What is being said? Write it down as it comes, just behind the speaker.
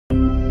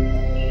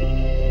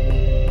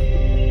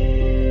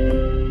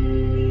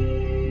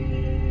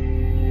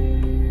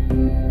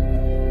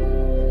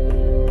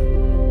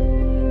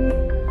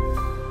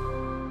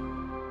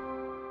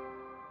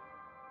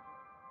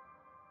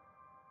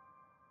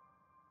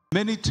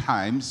Many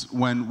times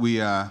when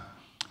we are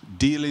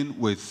dealing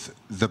with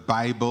the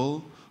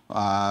Bible,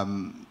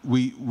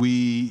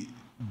 we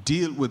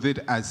deal with it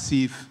as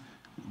if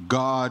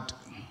God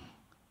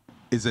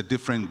is a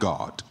different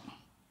God.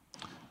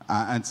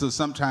 And so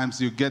sometimes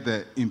you get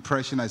the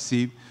impression as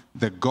if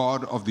the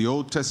God of the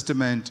Old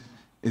Testament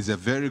is a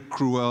very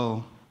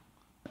cruel,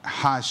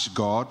 harsh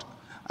God,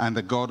 and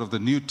the God of the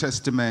New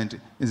Testament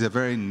is a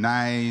very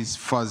nice,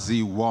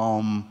 fuzzy,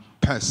 warm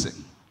person.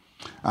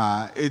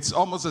 It's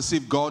almost as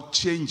if God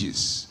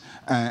changes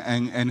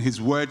and his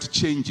word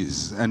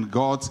changes and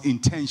God's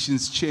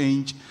intentions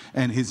change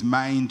and his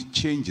mind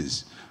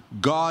changes.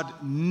 God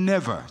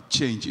never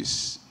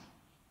changes.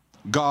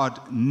 God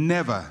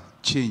never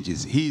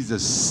changes. He's the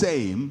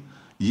same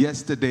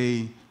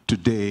yesterday,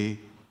 today,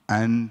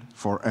 and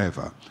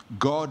forever.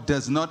 God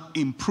does not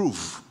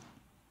improve.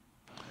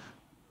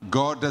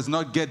 God does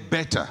not get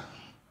better.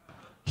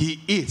 He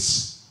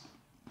is.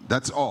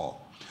 That's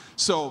all.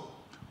 So,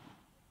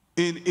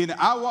 in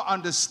our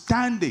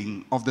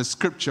understanding of the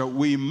scripture,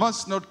 we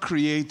must not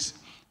create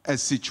a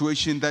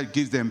situation that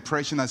gives the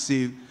impression as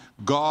if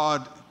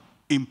God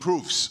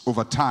improves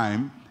over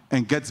time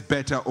and gets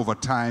better over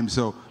time.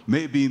 So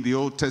maybe in the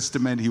Old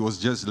Testament he was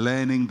just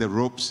learning the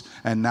ropes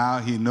and now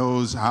he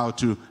knows how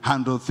to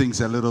handle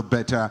things a little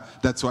better.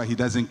 That's why he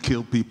doesn't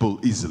kill people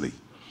easily.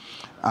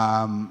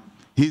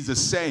 He's the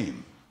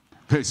same.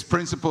 His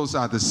principles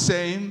are the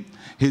same.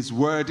 His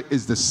word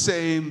is the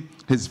same.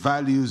 His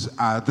values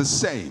are the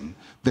same.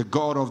 The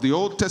God of the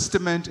Old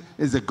Testament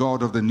is the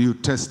God of the New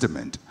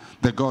Testament.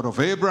 The God of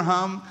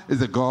Abraham is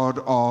the God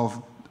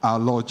of our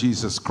Lord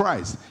Jesus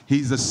Christ.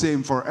 He's the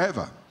same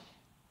forever.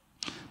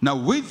 Now,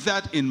 with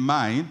that in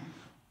mind,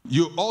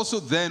 you also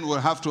then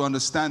will have to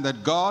understand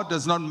that God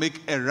does not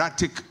make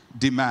erratic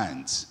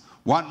demands.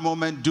 One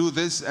moment do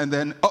this, and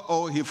then,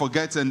 he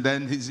forgets, and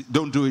then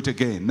don't do it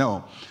again.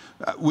 No.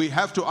 We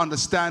have to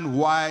understand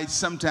why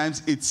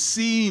sometimes it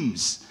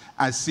seems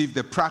as if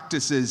the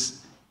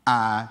practices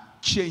are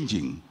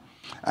changing.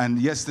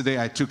 And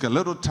yesterday I took a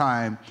little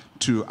time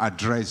to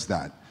address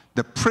that.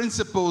 The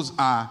principles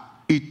are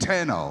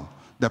eternal.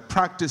 The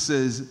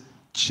practices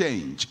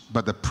change,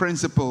 but the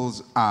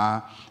principles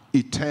are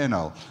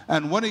eternal.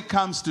 And when it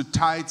comes to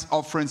tithes,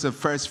 offerings, and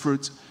first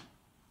fruits,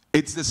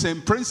 it's the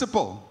same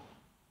principle.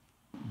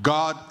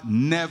 God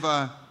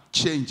never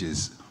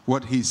changes.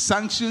 What he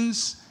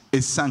sanctions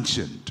is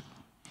sanctioned.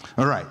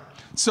 All right.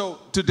 So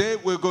today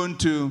we're going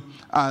to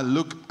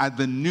look at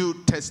the New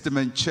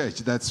Testament church.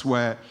 That's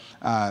where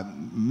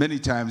many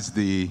times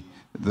the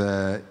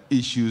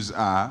issues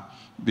are,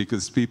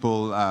 because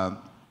people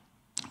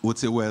would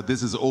say, well,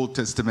 this is Old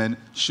Testament,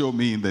 show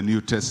me in the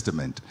New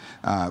Testament.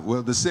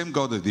 Well, the same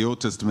God of the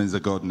Old Testament is the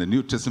God in the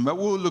New Testament, but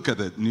we'll look at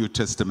the New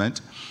Testament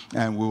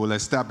and we will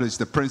establish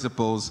the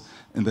principles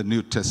in the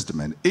New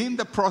Testament. In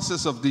the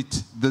process of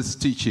this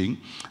teaching,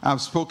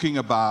 I've spoken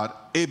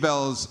about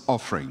Abel's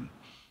offering.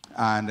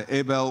 And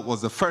Abel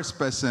was the first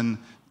person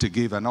to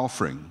give an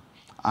offering.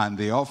 And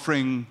the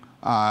offering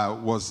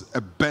was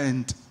a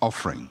burnt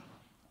offering.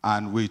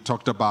 And we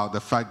talked about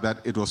the fact that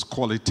it was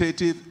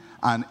qualitative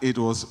and it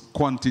was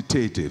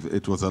quantitative.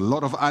 It was a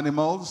lot of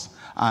animals,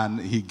 and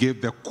he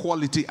gave the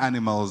quality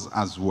animals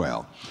as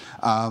well.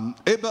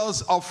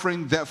 Abel's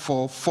offering,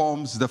 therefore,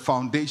 forms the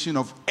foundation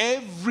of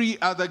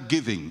every other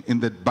giving in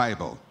the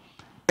Bible.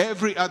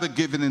 Every other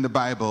giving in the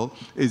Bible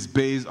is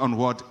based on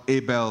what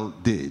Abel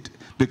did,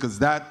 because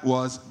that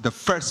was the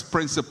first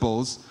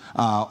principles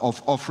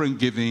of offering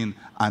giving,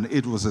 and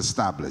it was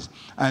established.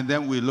 And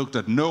then we looked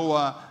at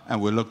Noah,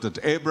 and we looked at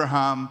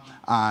Abraham,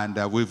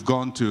 and we've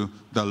gone to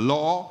the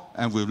law,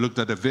 and we've looked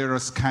at the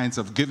various kinds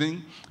of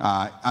giving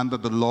under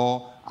the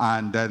law,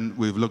 and then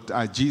we've looked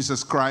at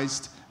Jesus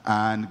Christ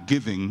and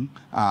giving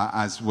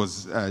as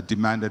was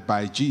demanded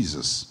by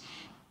Jesus.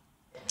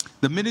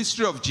 The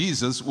ministry of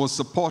Jesus was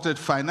supported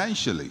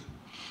financially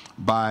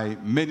by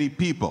many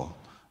people.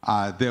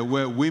 There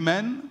were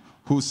women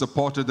who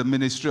supported the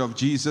ministry of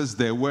Jesus.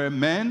 There were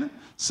men.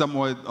 Some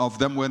of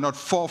them were not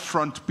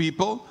forefront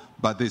people,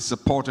 but they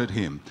supported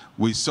him.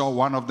 We saw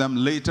one of them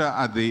later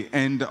at the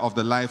end of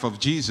the life of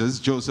Jesus,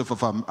 Joseph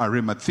of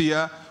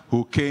Arimathea,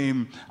 who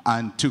came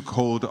and took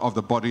hold of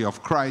the body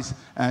of Christ.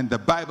 And the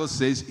Bible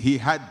says he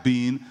had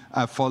been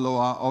a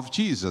follower of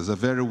Jesus, a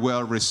very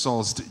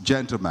well-resourced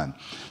gentleman.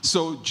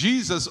 So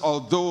Jesus,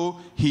 although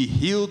he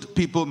healed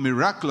people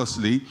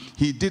miraculously,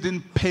 he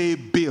didn't pay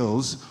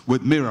bills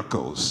with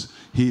miracles.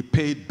 He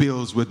paid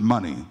bills with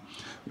money.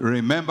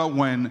 Remember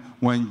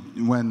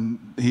when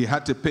he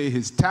had to pay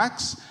his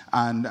tax,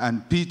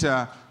 and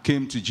Peter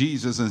came to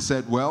Jesus and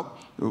said, well,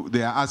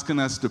 they are asking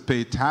us to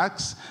pay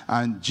tax.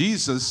 And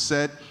Jesus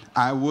said,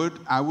 I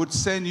would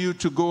send you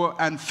to go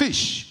and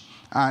fish.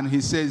 And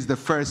he says, the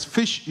first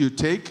fish you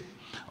take,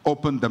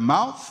 open the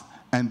mouth,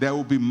 and there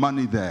will be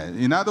money there.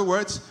 In other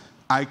words,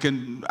 I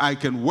can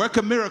work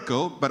a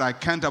miracle, but I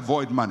can't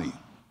avoid money.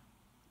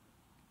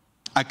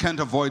 I can't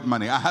avoid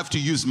money. I have to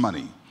use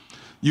money.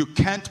 You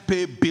can't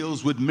pay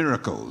bills with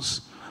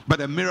miracles,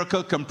 but a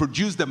miracle can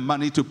produce the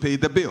money to pay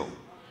the bill.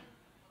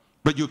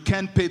 But you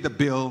can't pay the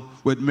bill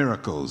with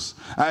miracles.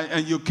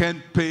 And you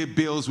can't pay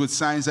bills with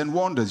signs and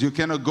wonders. You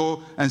cannot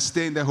go and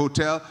stay in the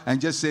hotel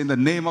and just say, in the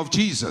name of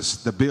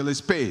Jesus, the bill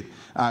is paid.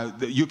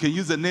 You can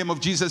use the name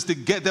of Jesus to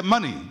get the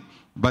money.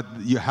 But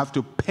you have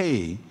to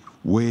pay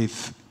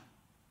with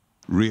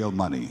real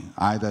money,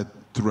 either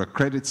through a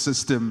credit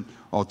system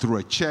or through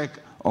a check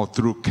or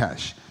through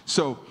cash.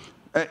 So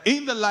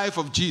in the life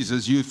of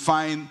Jesus, you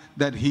find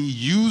that he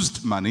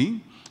used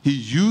money. He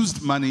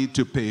used money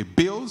to pay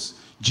bills.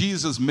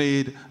 Jesus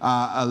made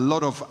a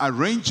lot of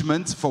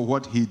arrangements for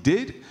what he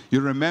did.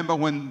 You remember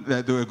when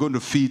they were going to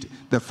feed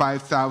the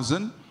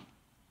 5,000,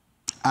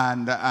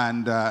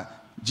 and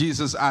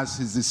Jesus asked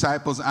his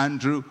disciples,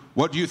 Andrew,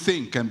 what do you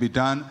think can be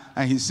done?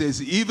 And he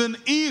says, even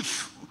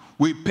if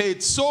we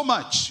paid so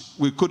much,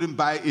 we couldn't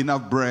buy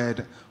enough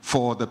bread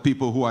for the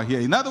people who are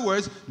here. In other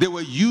words, they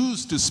were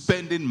used to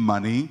spending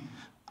money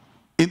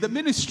in the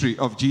ministry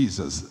of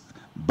Jesus.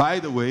 By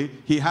the way,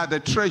 he had a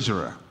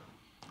treasurer.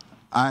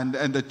 And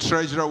the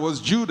treasurer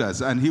was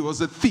Judas, and he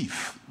was a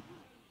thief.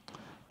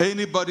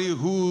 Anybody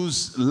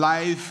whose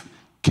life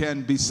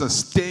can be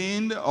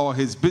sustained or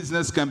his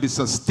business can be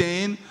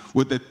sustained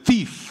with a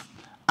thief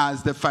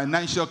as the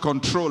financial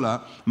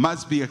controller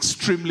must be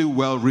extremely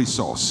well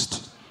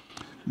resourced.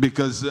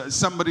 Because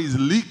somebody is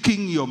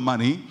leaking your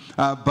money,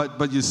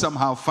 but you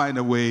somehow find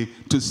a way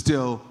to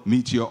still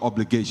meet your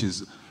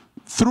obligations.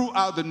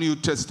 Throughout the New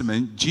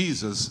Testament,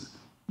 Jesus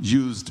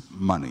used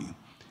money.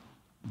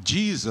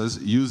 Jesus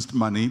used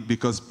money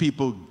because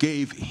people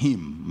gave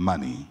him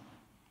money.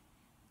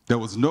 There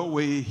was no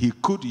way he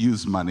could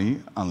use money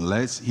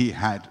unless he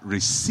had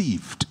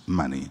received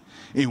money.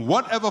 In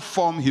whatever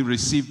form he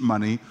received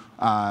money,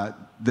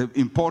 the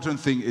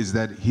important thing is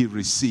that he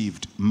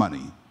received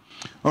money.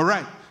 All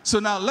right, so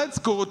now let's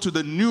go to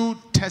the New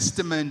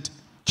Testament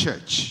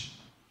church,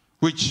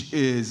 which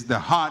is the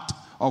heart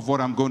of what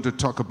I'm going to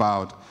talk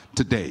about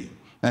today.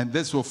 And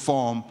this will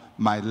form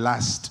my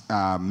last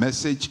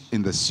message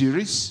in the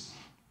series.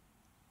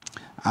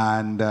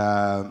 And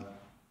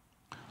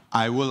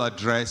I will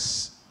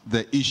address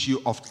the issue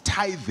of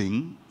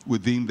tithing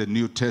within the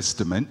New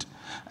Testament.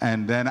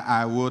 And then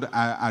I would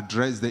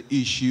address the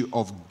issue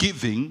of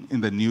giving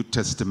in the New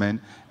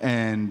Testament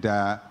and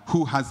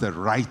who has the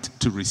right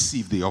to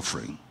receive the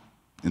offering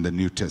in the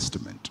New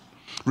Testament.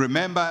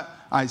 Remember,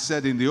 I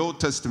said in the Old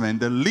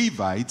Testament, the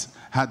Levites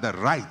had the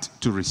right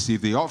to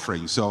receive the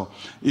offering. So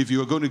if you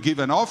were going to give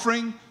an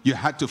offering, you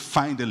had to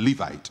find a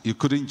Levite. You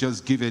couldn't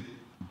just give it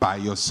by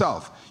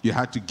yourself. You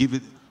had to give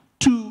it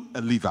to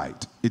a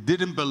Levite. It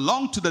didn't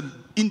belong to the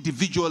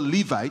individual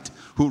Levite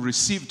who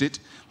received it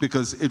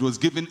because it was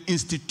given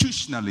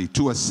institutionally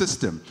to a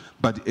system,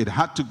 but it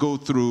had to go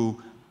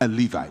through a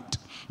Levite.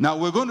 Now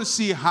we're going to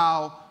see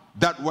how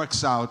that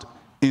works out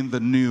in the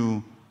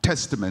New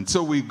Testament.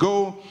 So we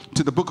go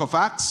to the book of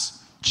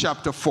Acts,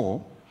 chapter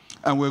 4,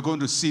 and we're going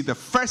to see the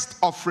first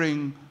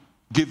offering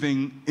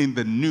giving in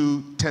the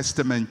New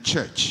Testament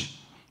church.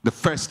 The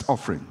first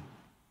offering.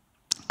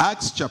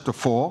 Acts chapter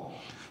 4,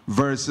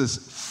 verses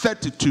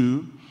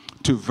 32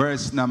 to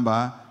verse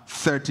number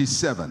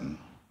 37.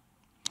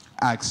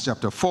 Acts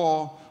chapter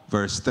 4,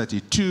 verse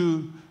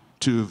 32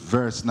 to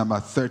verse number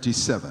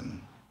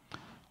 37.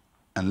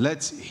 And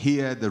let's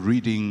hear the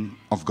reading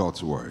of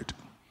God's word.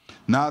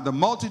 Now the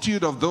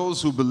multitude of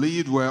those who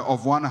believed were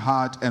of one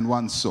heart and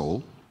one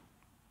soul.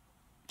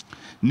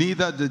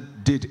 Neither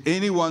did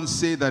anyone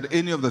say that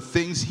any of the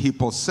things he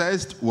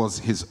possessed was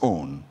his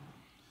own,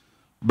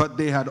 but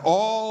they had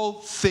all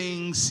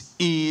things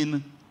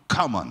in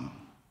common.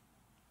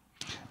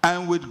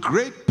 And with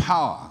great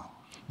power,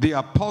 the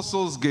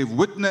apostles gave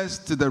witness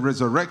to the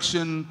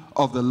resurrection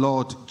of the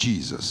Lord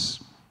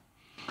Jesus.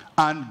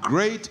 And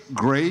great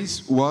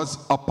grace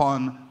was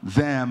upon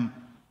them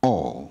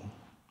all.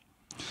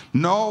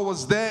 Nor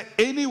was there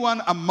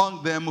anyone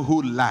among them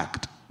who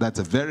lacked. That's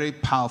a very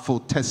powerful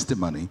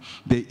testimony.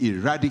 They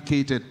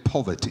eradicated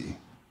poverty.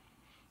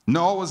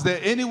 Nor was there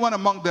anyone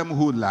among them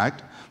who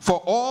lacked,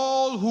 for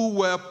all who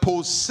were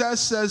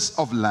possessors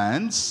of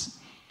lands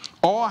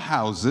or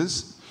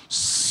houses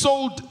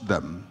sold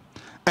them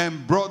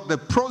and brought the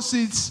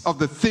proceeds of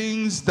the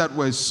things that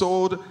were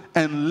sold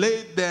and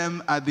laid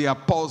them at the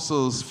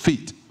apostles'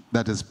 feet.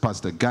 That is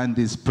Pastor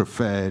Gandhi's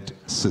preferred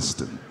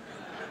system.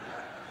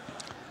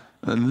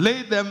 And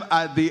laid them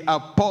at the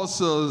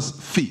apostles'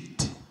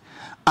 feet.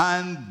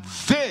 And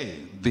they,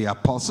 the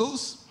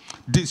apostles,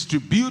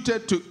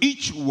 distributed to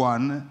each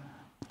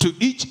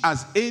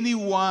as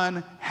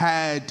anyone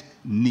had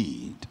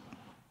need.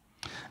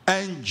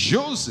 And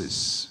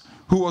Joseph,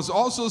 who was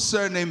also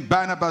surnamed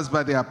Barnabas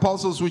by the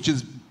apostles, which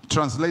is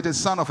translated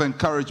son of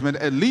encouragement,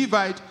 a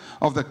Levite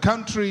of the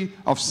country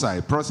of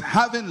Cyprus,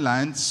 having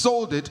land,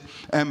 sold it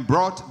and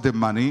brought the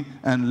money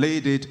and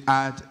laid it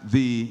at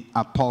the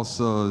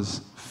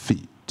apostles'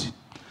 feet.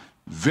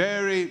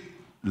 Very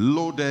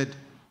loaded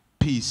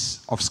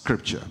piece of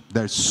scripture.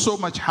 There's so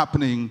much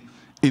happening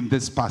in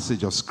this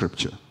passage of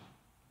scripture.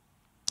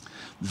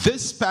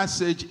 This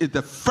passage is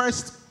the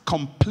first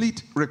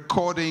complete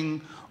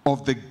recording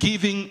of the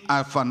giving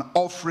of an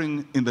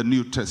offering in the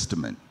New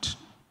Testament.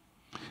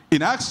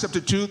 In Acts chapter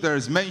 2, there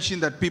is mention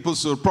that people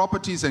sold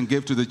properties and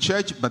gave to the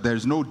church, but there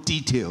is no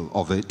detail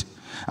of it.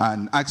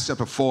 And Acts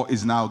chapter 4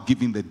 is now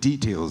giving the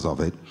details of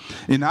it.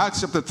 In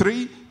Acts chapter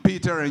 3,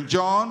 Peter and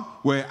John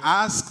were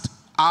asked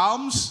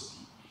alms,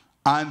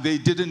 and they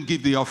didn't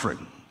give the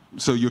offering.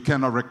 So you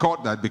cannot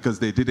record that because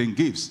they didn't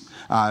give.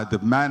 The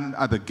man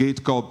at the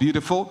gate called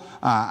Beautiful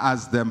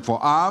asked them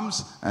for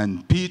alms,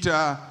 and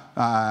Peter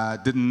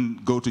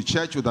didn't go to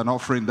church with an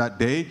offering that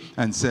day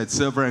and said,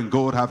 "Silver and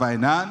gold have I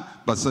none,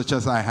 but such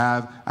as I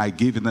have, I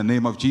give in the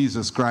name of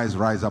Jesus Christ,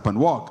 rise up and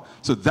walk."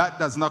 So that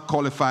does not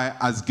qualify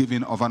as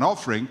giving of an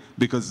offering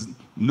because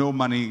no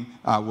money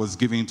was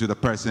given to the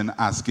person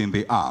asking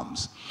the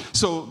alms.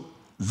 So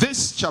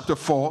this chapter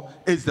 4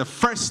 is the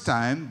first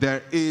time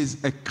there is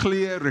a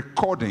clear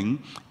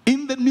recording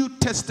in the New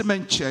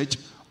Testament church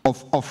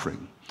of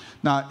offering.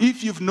 Now,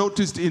 if you've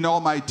noticed in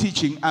all my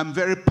teaching, I'm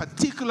very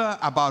particular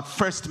about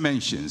first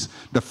mentions.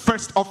 The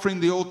first offering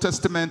in the Old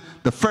Testament,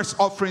 the first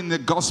offering in the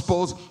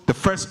Gospels, the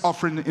first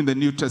offering in the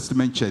New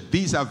Testament church.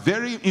 These are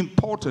very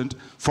important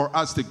for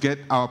us to get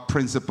our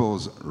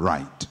principles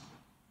right.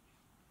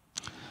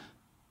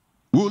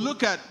 We'll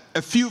look at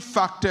a few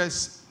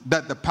factors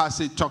that the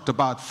passage talked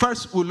about.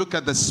 First, we'll look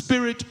at the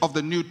spirit of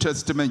the New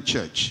Testament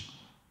church.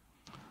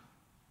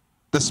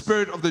 The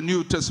spirit of the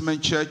New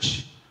Testament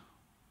church.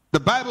 The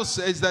Bible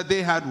says that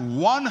they had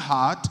one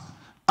heart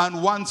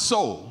and one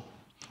soul.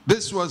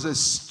 This was a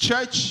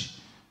church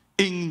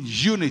in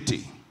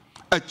unity,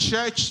 a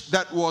church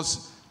that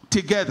was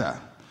together.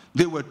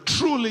 They were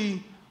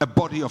truly a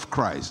body of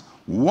Christ.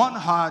 One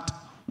heart,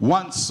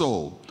 one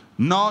soul.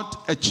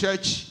 Not a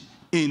church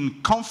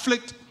in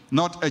conflict,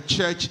 not a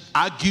church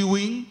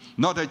arguing,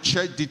 not a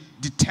church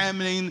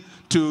determining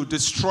to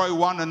destroy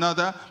one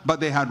another,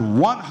 but they had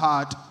one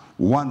heart,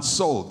 one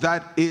soul.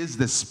 That is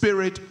the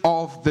spirit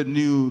of the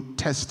New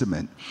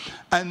Testament.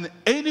 And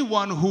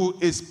anyone who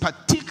is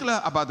particular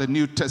about the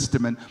New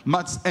Testament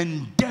must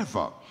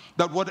endeavor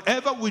that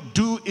whatever we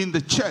do in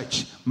the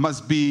church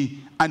must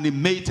be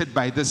animated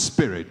by the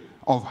spirit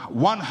of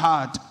one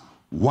heart,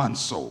 one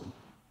soul.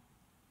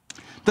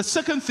 The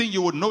second thing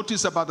you would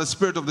notice about the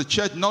spirit of the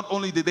church, not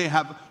only did they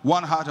have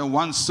one heart and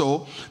one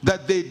soul,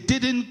 that they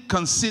didn't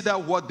consider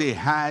what they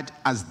had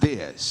as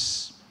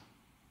theirs.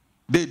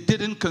 They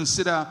didn't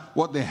consider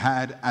what they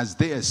had as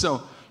theirs.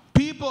 So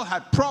people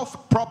had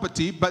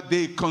property, but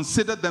they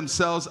considered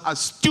themselves as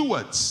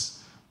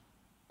stewards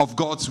of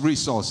God's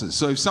resources.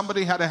 So if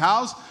somebody had a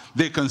house,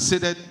 they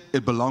considered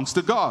it belongs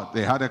to God.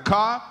 They had a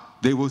car,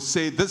 they will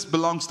say this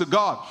belongs to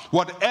God.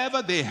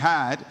 Whatever they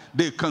had,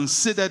 they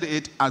considered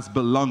it as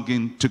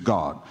belonging to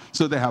God.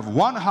 So they have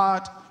one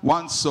heart,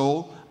 one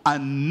soul,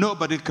 and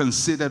nobody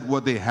considered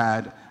what they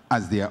had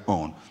as their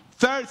own.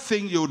 Third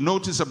thing you'll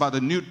notice about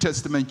the New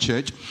Testament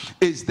church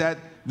is that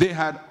they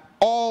had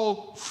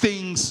all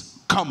things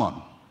common.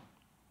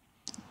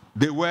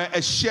 They were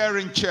a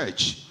sharing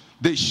church.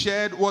 They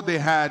shared what they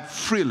had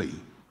freely.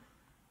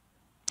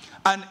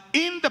 And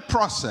in the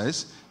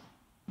process,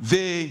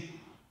 they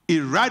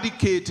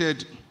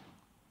eradicated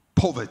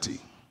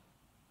poverty.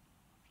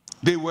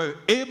 They were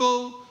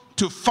able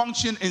to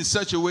function in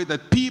such a way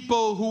that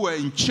people who were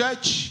in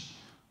church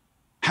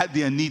had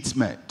their needs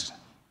met.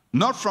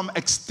 Not from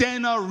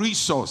external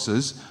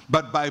resources,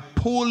 but by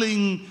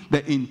pooling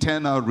the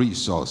internal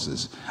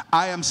resources.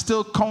 I am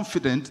still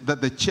confident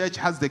that the church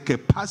has the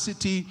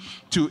capacity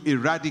to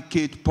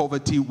eradicate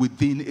poverty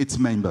within its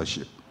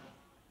membership.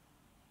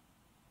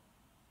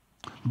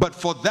 But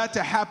for that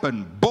to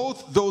happen,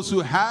 both those who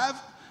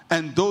have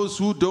and those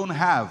who don't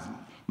have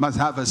must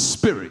have a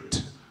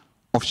spirit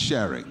of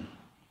sharing.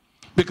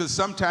 Because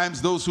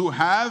sometimes those who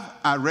have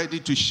are ready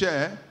to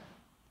share,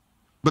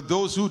 but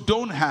those who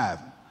don't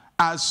have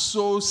are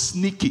so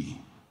sneaky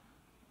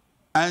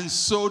and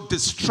so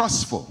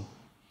distrustful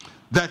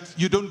that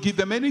you don't give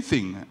them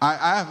anything.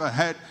 I have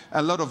heard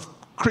a lot of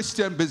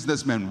Christian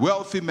businessmen,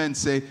 wealthy men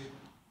say,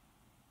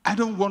 I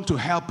don't want to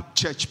help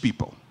church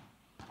people.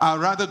 I'd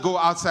rather go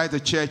outside the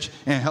church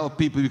and help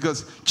people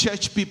because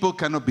church people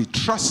cannot be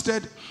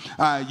trusted.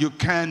 You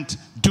can't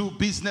do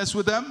business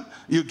with them.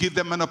 You give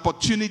them an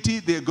opportunity,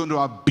 they're going to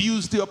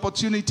abuse the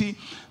opportunity.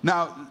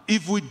 Now,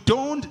 if we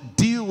don't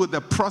deal with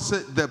the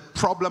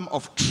problem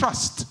of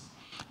trust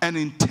and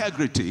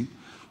integrity,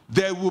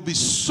 there will be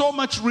so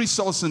much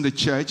resource in the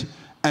church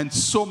and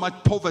so much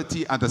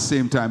poverty at the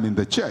same time in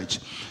the church.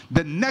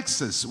 The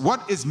nexus,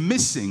 what is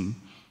missing,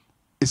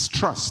 is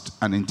trust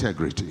and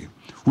integrity,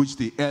 which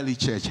the early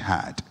church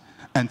had.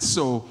 And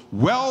so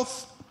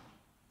wealth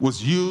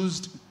was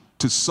used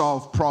to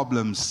solve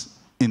problems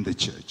in the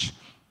church.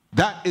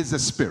 That is the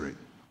spirit.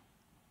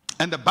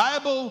 And the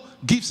Bible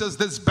gives us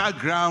this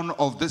background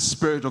of this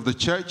spirit of the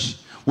church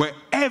where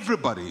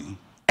everybody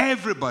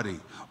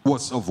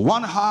was of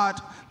one heart.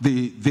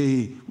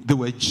 They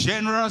were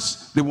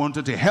generous. They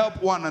wanted to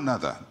help one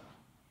another.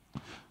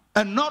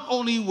 And not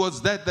only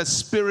was that the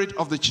spirit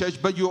of the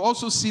church, but you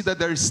also see that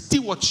there is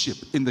stewardship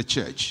in the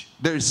church.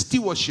 There is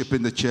stewardship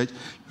in the church.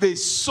 They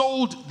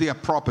sold their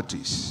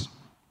properties.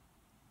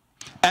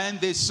 and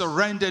they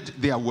surrendered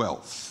their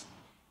wealth,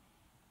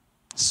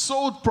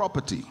 sold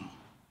property.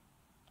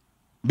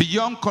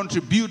 Beyond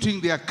contributing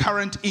their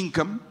current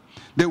income,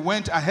 they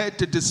went ahead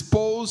to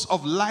dispose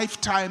of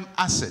lifetime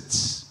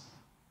assets.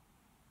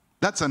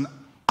 That's an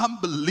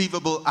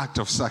unbelievable act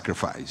of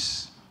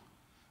sacrifice.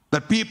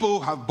 That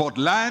people have bought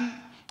land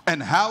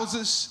and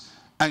houses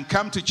and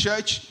come to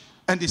church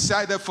and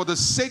decide that for the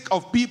sake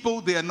of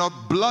people they are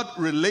not blood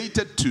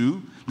related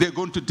to, they're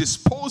going to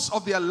dispose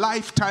of their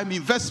lifetime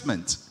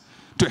investment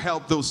to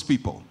help those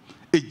people.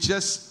 It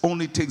just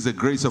only takes the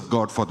grace of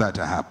God for that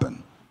to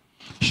happen.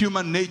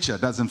 Human nature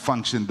doesn't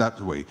function that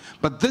way.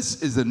 But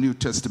this is the New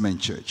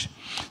Testament church.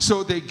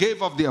 So they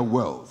gave of their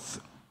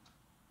wealth.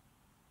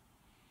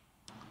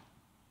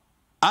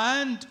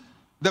 And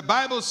the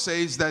Bible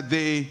says that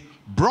they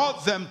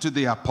brought them to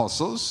the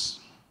apostles,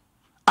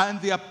 and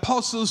the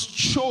apostles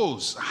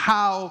chose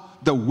how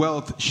the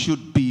wealth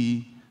should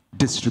be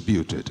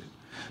distributed.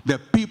 The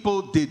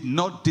people did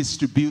not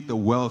distribute the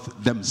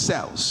wealth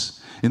themselves.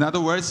 In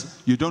other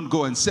words, you don't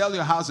go and sell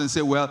your house and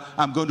say, well,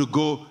 I'm going to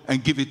go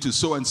and give it to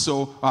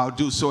so-and-so, I'll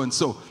do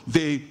so-and-so.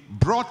 They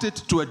brought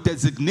it to a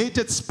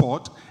designated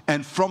spot,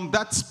 and from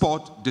that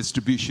spot,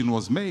 distribution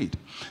was made.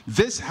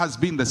 This has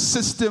been the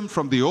system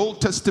from the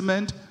Old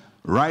Testament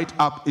right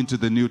up into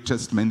the New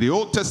Testament. In the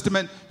Old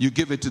Testament, you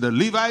give it to the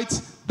Levites,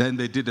 then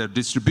they did a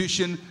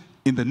distribution.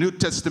 In the New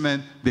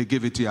Testament, they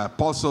give it to the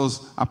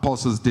apostles.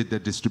 Apostles did the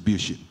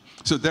distribution.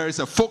 So there is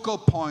a focal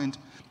point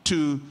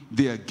to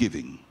their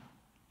giving.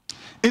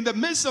 In the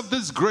midst of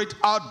this great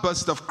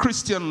outburst of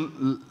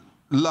Christian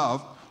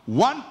love,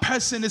 one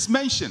person is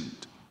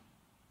mentioned.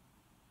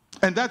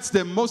 And that's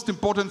the most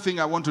important thing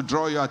I want to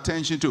draw your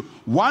attention to.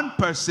 One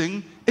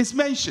person is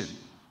mentioned.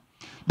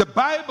 The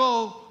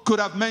Bible could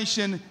have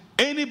mentioned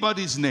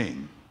anybody's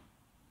name.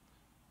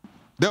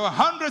 There were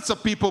hundreds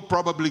of people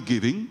probably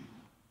giving.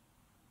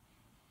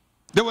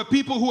 There were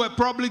people who were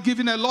probably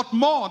giving a lot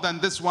more than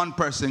this one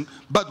person,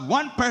 but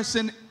one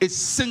person is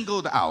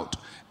singled out.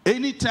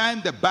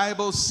 Anytime the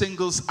Bible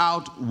singles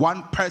out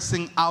one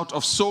person out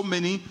of so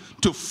many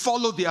to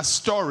follow their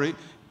story,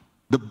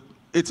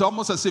 it's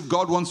almost as if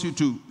God wants you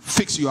to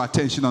fix your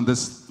attention on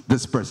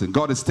this person.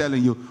 God is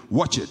telling you,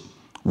 watch it.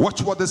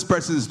 Watch what this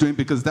person is doing,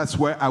 because that's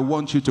where I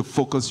want you to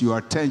focus your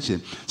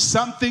attention.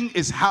 Something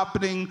is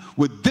happening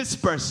with this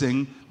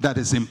person that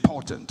is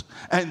important.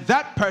 And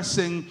that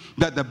person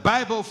that the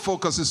Bible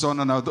focuses on,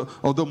 and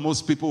although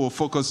most people will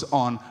focus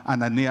on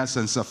Ananias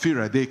and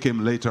Sapphira, they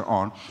came later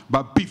on.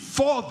 But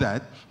before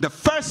that, the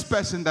first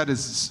person that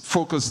is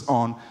focused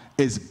on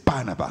is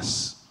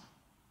Barnabas.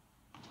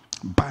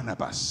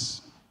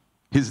 Barnabas.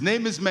 His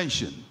name is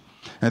mentioned.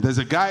 And there's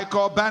a guy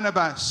called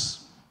Barnabas.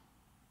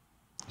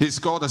 He's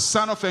called a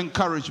son of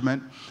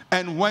encouragement.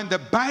 And when the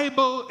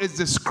Bible is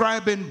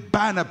describing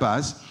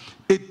Barnabas,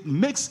 it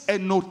makes a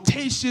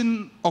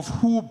notation of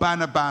who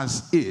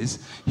Barnabas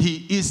is.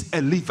 He is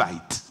a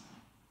Levite.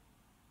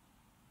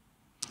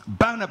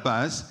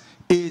 Barnabas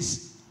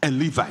is a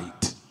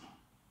Levite.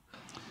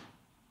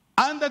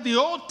 Under the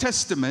Old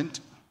Testament,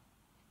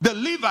 the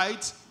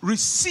Levites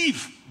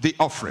receive the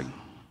offering.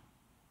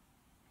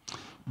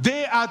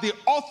 They are the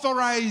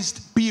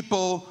authorized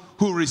people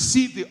who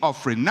receive the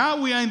offering. Now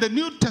we are in the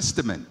New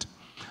Testament.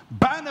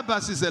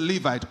 Barnabas is a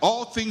Levite.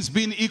 All things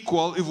being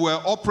equal, if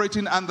we're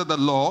operating under the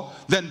law,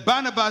 then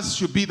Barnabas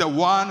should be the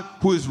one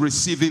who is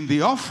receiving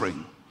the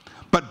offering.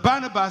 But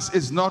Barnabas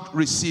is not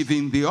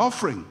receiving the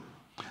offering.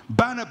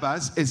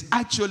 Barnabas is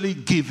actually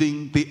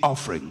giving the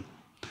offering.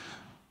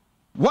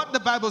 What the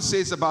Bible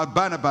says about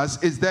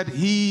Barnabas is that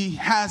he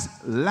has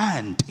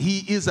land. He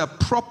is a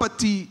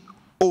property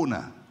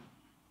owner.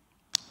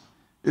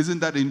 Isn't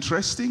that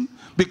interesting?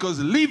 Because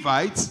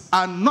Levites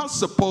are not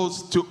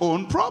supposed to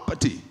own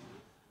property.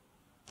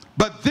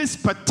 But this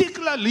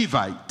particular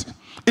Levite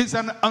is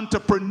an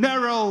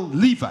entrepreneurial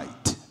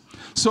Levite.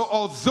 So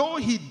although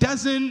he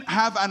doesn't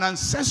have an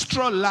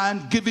ancestral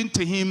land given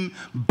to him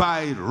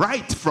by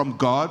right from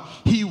God,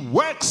 he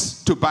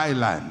works to buy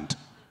land.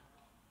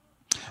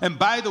 And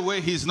by the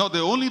way, he's not the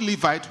only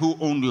Levite who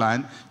owned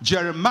land.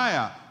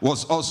 Jeremiah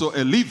was also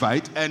a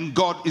Levite, and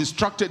God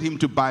instructed him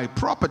to buy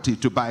property,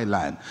 to buy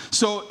land.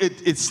 So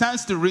it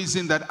stands to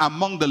reason that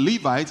among the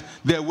Levites,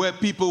 there were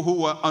people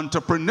who were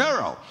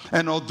entrepreneurial.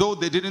 And although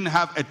they didn't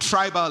have a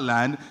tribal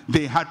land,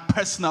 they had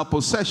personal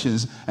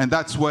possessions, and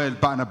that's where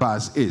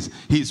Barnabas is.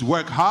 He's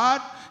worked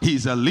hard,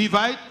 he's a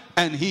Levite,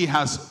 and he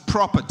has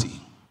property.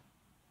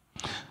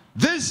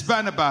 This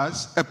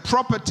Barnabas, a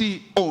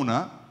property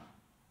owner,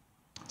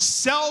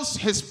 sells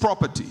his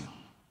property,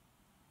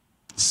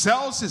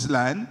 sells his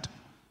land.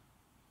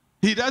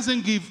 He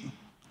doesn't give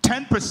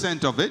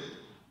 10% of it.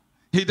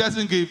 He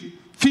doesn't give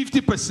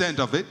 50%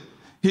 of it.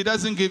 He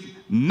doesn't give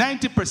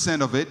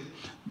 90% of it.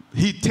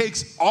 He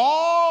takes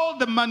all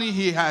the money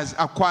he has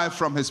acquired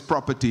from his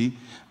property,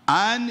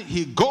 and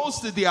he goes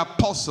to the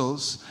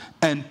apostles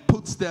and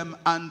puts them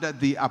under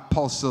the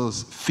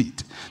apostles'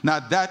 feet. Now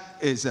that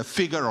is a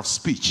figure of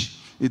speech.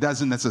 It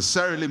doesn't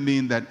necessarily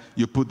mean that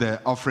you put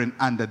the offering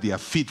under their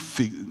feet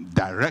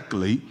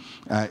directly.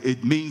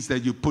 It means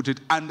that you put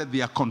it under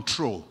their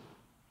control.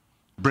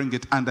 Bring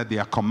it under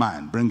their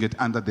command. Bring it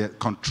under the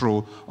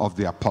control of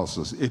the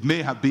apostles. It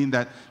may have been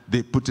that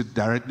they put it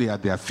directly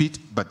at their feet,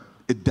 but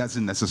it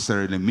doesn't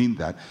necessarily mean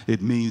that.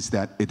 It means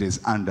that it is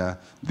under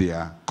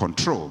their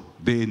control.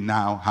 They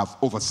now have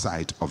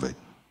oversight of it.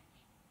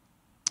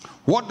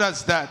 What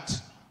does that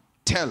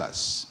tell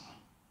us?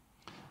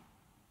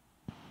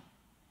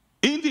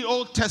 In the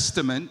Old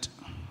Testament,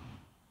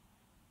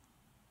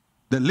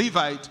 the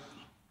Levite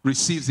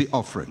receives the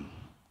offering.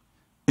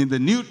 In the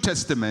New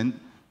Testament,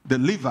 the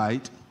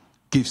Levite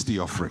gives the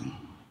offering.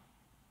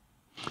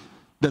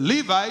 The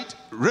Levite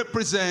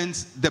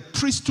represents the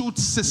priesthood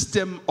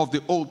system of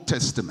the Old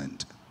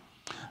Testament.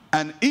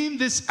 And in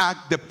this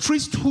act, the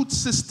priesthood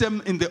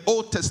system in the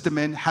Old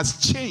Testament has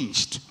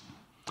changed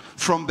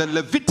from the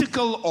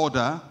Levitical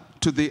order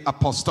to the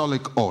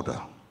apostolic order.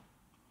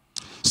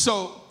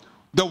 So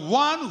the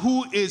one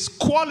who is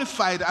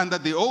qualified under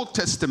the Old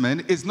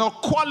Testament is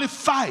not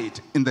qualified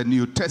in the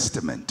New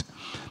Testament.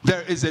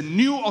 There is a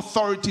new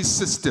authority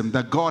system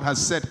that God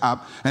has set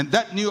up, and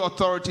that new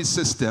authority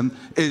system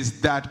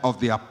is that of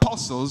the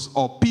apostles,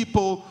 or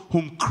people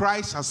whom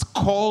Christ has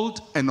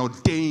called and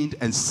ordained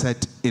and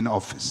set in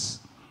office.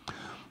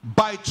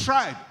 By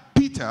tribe,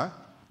 Peter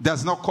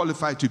does not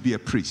qualify to be a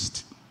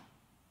priest.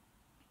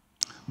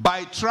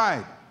 By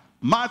tribe,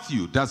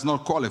 Matthew does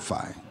not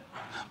qualify.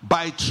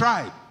 By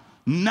tribe,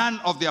 none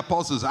of the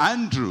apostles,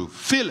 Andrew,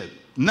 Philip,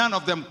 none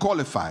of them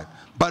qualified.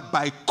 But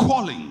by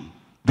calling,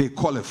 they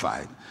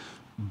qualified.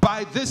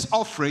 By this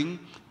offering,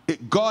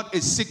 God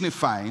is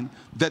signifying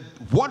that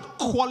what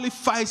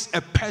qualifies a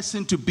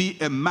person to be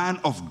a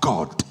man of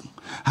God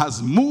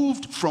has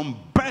moved from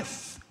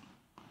birth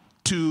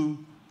to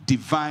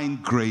divine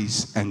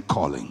grace and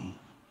calling.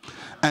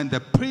 And the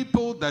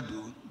people that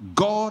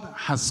God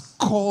has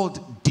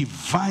called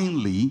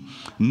divinely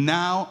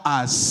now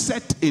are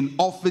set in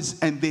office,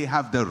 and they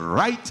have the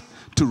right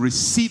to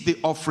receive the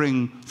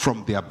offering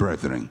from their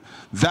brethren.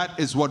 That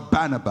is what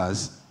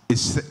Barnabas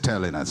is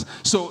telling us.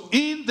 So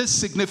in this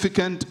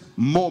significant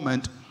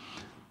moment,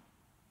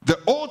 the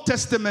Old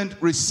Testament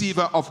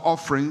receiver of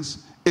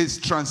offerings is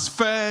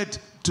transferred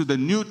to the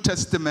New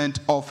Testament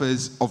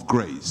office of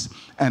grace.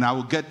 And I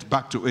will get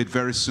back to it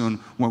very soon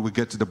when we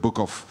get to the book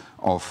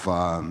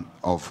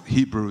of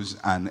Hebrews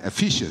and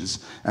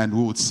Ephesians, and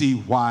we will see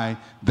why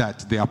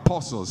that the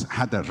apostles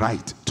had the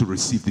right to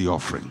receive the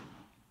offering.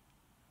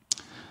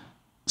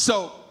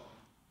 So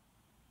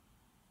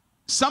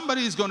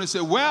somebody is going to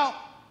say, well,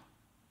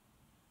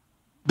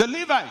 the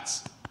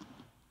Levites,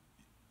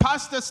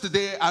 pastors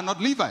today are not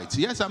Levites.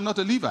 Yes, I'm not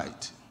a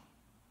Levite.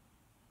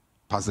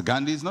 Pastor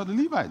Gandhi is not a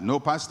Levite. No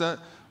pastor,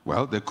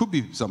 well, there could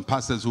be some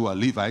pastors who are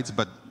Levites,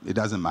 but it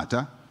doesn't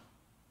matter.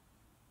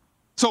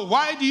 So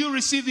why do you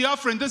receive the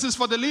offering? This is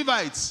for the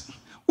Levites.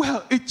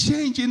 Well, it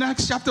changed in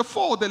Acts chapter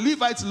 4. The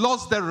Levites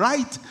lost the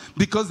right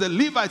because the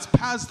Levites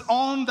passed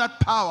on that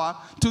power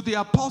to the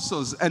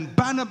apostles. And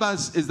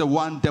Barnabas is the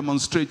one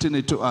demonstrating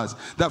it to us.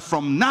 That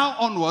from now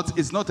onwards,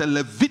 it's not a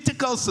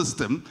Levitical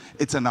system,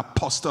 it's an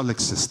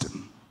apostolic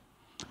system.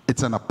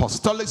 It's an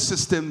apostolic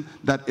system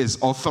that is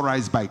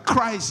authorized by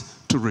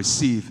Christ to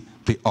receive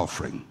the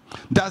offering.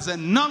 Does a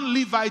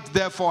non-Levite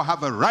therefore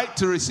have a right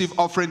to receive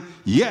offering?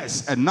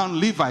 Yes, a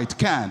non-Levite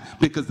can,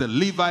 because the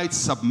Levites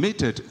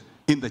submitted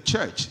in the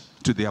church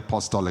to the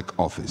apostolic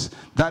office.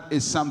 That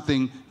is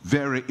something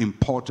very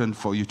important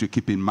for you to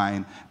keep in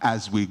mind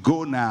as we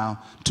go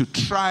now to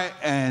try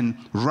and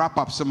wrap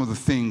up some of the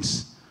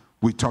things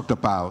we talked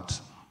about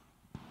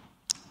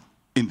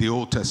in the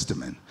Old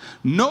Testament.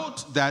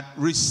 Note that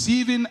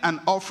receiving an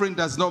offering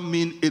does not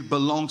mean it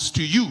belongs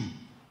to you.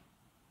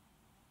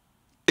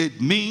 It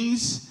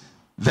means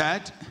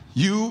that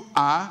you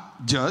are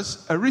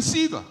just a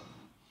receiver.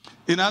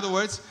 In other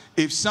words,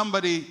 if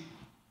somebody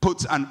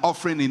puts an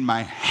offering in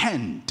my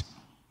hand,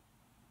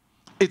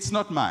 it's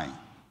not mine.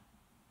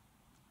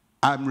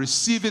 I'm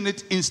receiving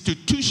it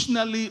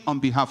institutionally on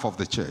behalf of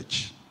the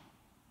church.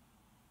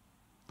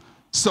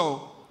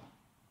 So,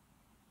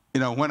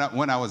 you know,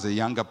 when I was a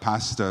younger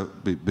pastor,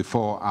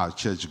 before our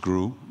church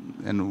grew,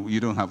 and you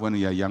don't have, when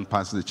you're a young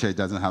pastor, the church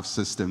doesn't have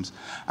systems.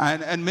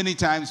 And many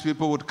times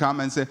people would come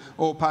and say,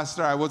 oh,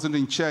 pastor, I wasn't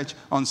in church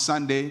on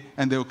Sunday,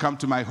 and they would come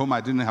to my home.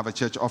 I didn't have a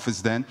church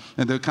office then.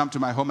 And they would come to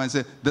my home and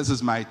say, this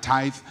is my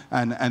tithe,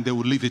 and they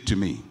would leave it to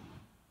me.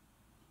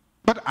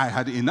 But I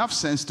had enough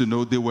sense to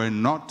know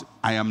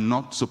I am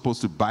not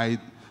supposed to buy,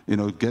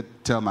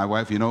 tell my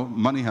wife,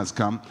 money has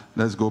come,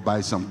 let's go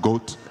buy some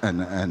goat and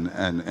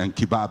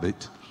kebab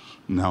it.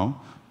 No,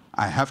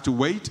 I have to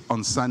wait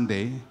on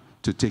Sunday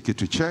to take it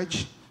to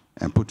church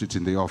and put it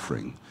in the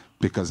offering,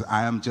 because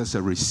I am just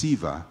a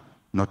receiver,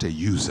 not a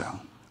user.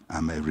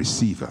 I'm a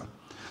receiver.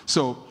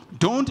 So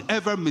don't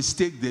ever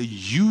mistake the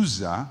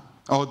user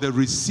or the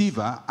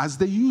receiver as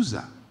the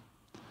user.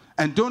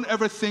 And don't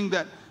ever think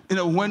that,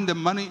 when the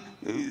money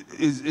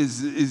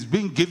is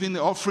being given,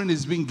 the offering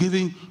is being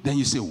given, then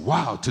you say,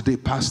 wow, today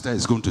pastor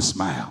is going to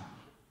smile.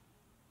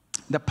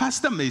 The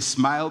pastor may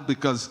smile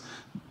because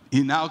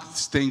he now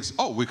thinks,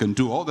 oh, we can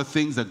do all the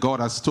things that God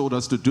has told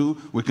us to do.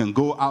 We can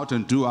go out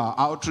and do our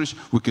outreach.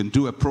 We can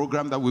do a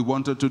program that we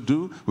wanted to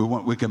do.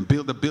 We can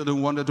build the building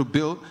we wanted to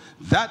build.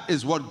 That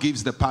is what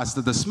gives the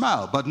pastor the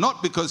smile, but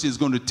not because he's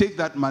going to take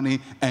that money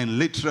and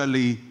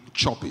literally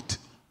chop it.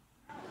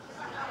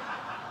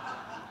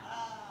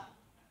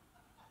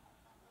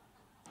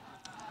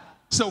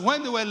 So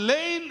when they were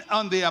laying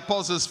on the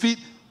apostles' feet,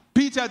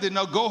 Peter did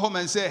not go home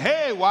and say,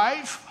 hey,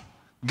 wife,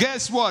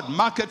 guess what?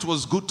 Market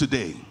was good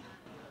today.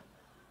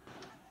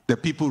 The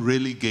people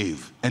really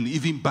gave. And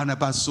even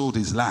Barnabas sold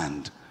his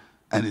land.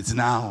 And it's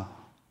now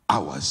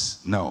ours.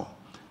 No.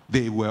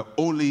 They were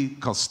only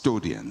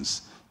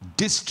custodians,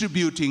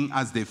 distributing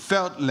as they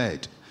felt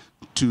led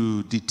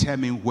to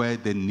determine where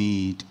the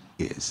need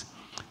is.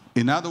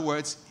 In other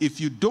words, if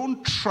you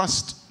don't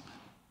trust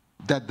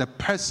that the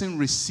person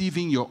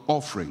receiving your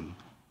offering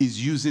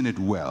is using it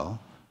well,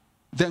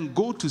 then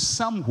go to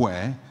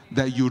somewhere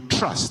that you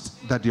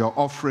trust that your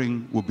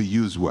offering will be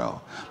used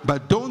well.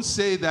 But don't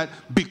say that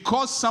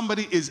because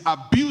somebody is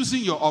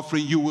abusing your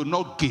offering, you will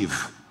not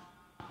give.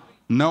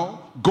 No,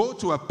 go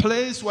to a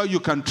place where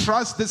you can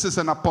trust this is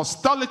an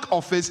apostolic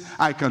office.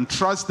 I can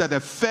trust that a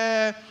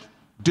fair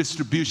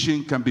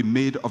distribution can be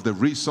made of the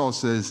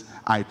resources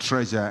I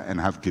treasure and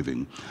have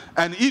given.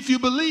 And if you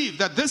believe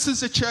that this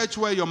is a church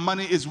where your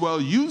money is well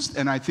used,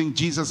 and I think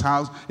Jesus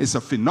House is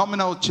a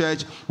phenomenal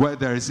church where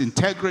there is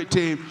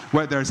integrity,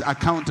 where there is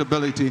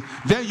accountability,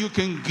 then you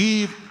can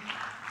give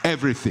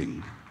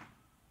everything,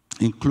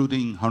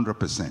 including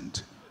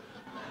 100%,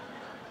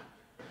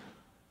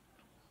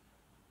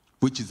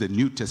 which is the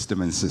New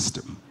Testament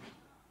system.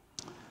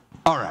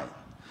 All right.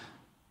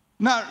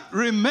 Now,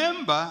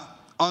 remember,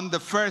 on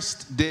the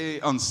first day,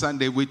 on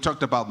Sunday, we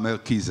talked about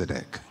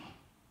Melchizedek.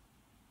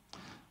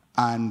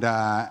 And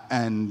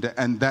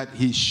that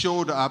he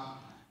showed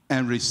up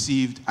and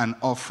received an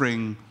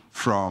offering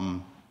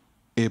from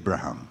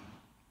Abraham.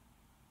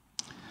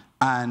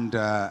 And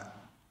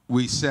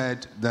we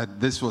said that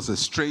this was a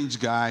strange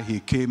guy.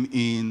 He came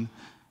in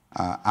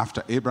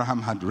after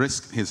Abraham had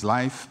risked his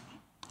life.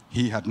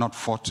 He had not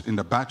fought in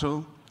the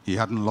battle. He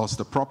hadn't lost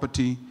the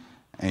property.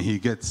 And he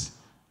gets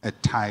a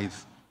tithe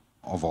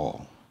of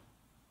all.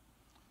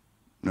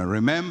 Now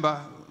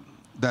remember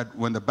that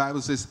when the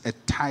Bible says a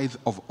tithe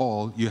of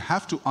all, you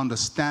have to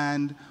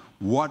understand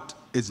what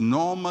is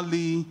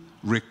normally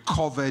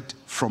recovered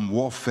from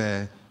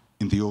warfare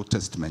in the Old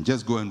Testament.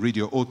 Just go and read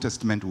your Old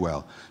Testament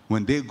well.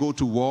 When they go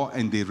to war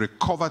and they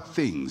recover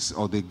things,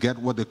 or they get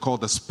what they call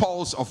the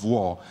spoils of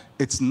war,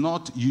 it's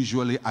not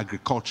usually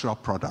agricultural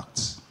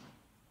products.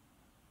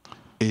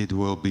 It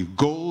will be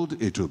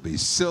gold, it will be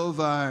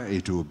silver,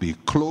 it will be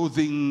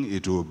clothing,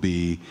 it will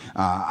be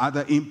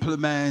other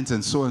implements,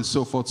 and so on and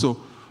so forth. So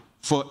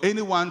for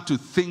anyone to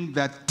think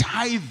that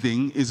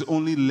tithing is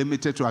only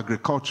limited to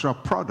agricultural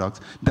products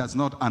does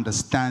not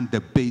understand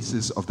the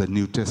basis of the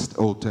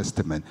Old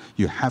Testament.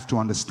 You have to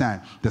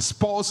understand the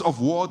spoils of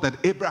war that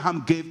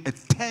Abraham gave a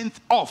tenth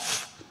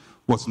of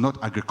was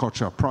not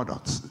agricultural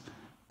products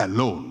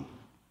alone.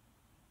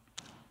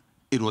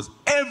 It was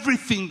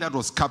everything that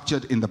was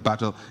captured in the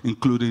battle,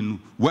 including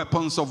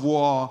weapons of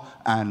war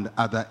and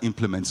other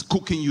implements,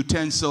 cooking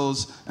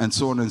utensils, and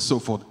so on and so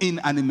forth,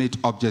 inanimate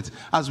objects,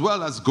 as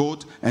well as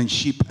goat and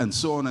sheep, and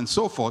so on and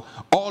so forth.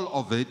 All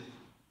of it,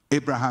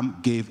 Abraham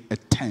gave a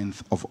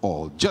tenth of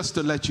all. Just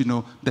to let you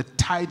know, the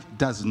tithe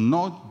does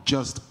not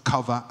just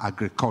cover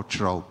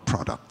agricultural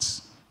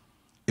products.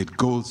 It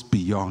goes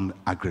beyond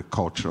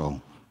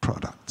agricultural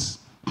products.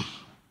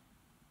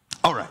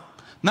 All right.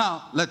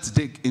 Now, let's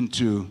dig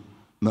into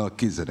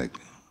Melchizedek.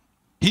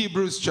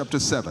 Hebrews chapter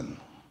 7,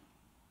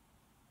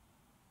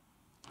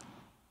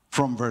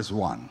 from verse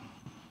 1.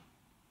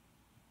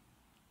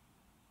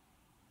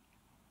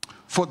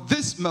 For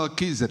this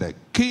Melchizedek,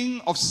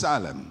 king of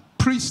Salem,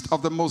 priest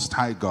of the Most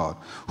High God,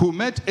 who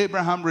met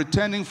Abraham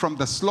returning from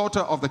the slaughter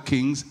of the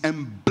kings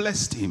and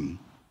blessed him,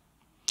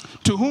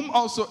 to whom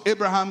also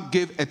Abraham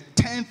gave a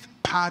tenth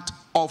part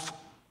of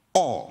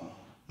all,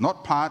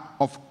 not part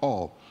of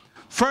all.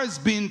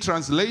 First being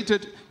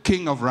translated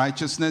King of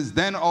Righteousness,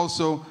 then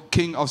also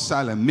King of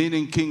Salem,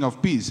 meaning King of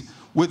Peace,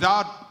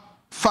 without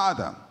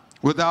father,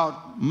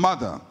 without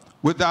mother,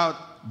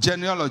 without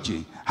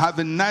genealogy,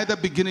 having neither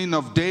beginning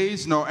of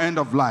days nor end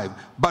of life,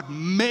 but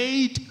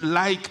made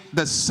like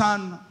the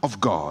Son of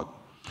God,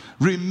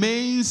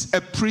 remains a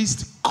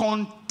priest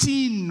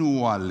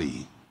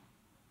continually.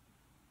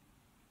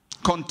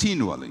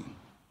 Continually.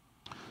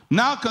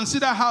 Now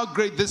consider how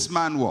great this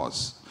man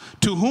was,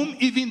 to whom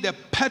even the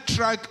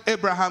patriarch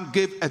Abraham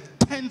gave a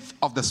tenth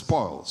of the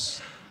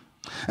spoils.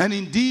 And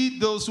indeed,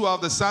 those who are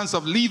the sons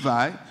of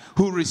Levi,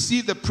 who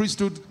receive the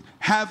priesthood,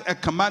 have a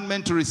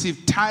commandment to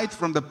receive tithe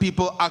from the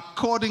people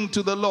according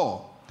to the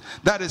law.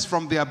 That is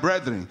from their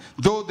brethren,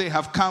 though they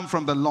have come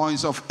from the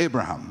loins of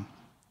Abraham.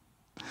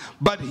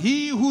 But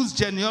he whose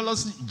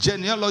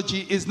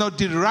genealogy is not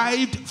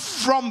derived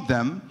from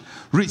them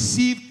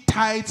received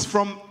tithes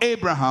from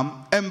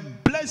Abraham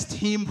and blessed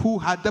him who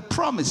had the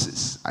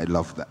promises. I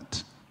love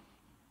that.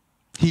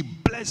 He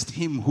blessed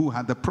him who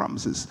had the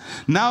promises.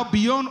 Now,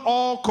 beyond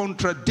all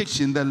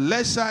contradiction, the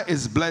lesser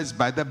is blessed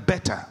by the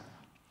better.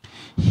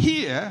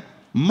 Here,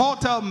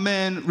 mortal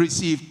men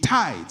receive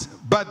tithes,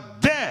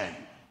 but there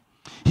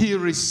he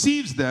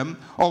receives them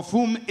of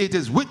whom it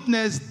is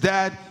witnessed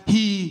that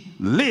he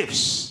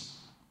lives.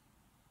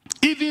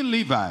 Even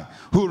Levi,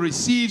 who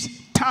receives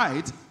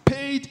tithes,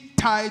 paid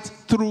tithes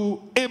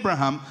through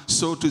Abraham,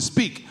 so to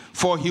speak,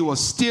 for he was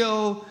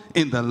still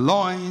in the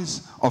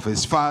loins of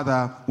his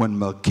father when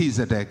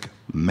Melchizedek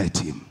met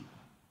him.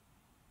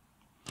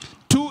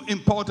 Two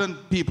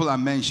important people are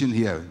mentioned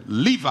here.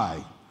 Levi,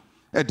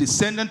 a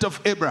descendant of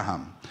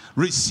Abraham,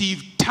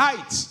 received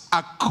tithes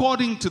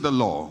according to the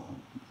law.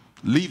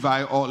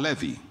 Levi or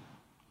Levi.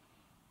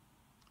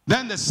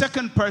 Then the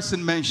second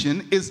person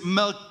mentioned is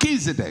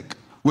Melchizedek,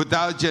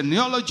 without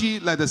genealogy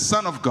like the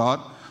Son of God,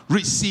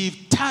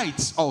 received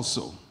tithes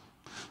also.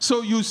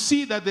 So you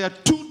see that there are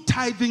two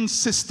tithing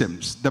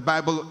systems the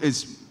Bible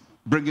is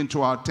bringing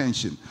to our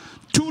attention.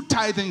 Two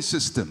tithing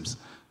systems.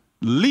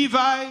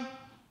 Levi,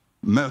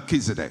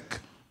 Melchizedek.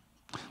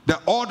 The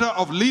order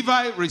of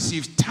Levi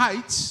receives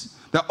tithes.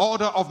 The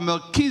order of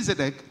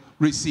Melchizedek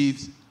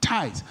receives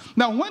tithes.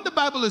 Now, when the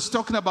Bible is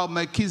talking about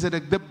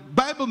Melchizedek, the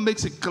Bible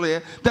makes it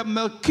clear that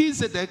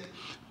Melchizedek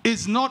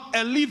is not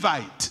a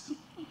Levite,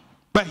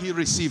 but he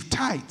received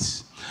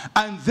tithes.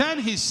 And then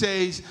he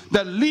says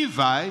that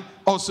Levi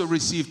also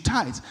received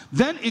tithes.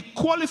 Then it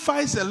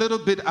qualifies a little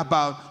bit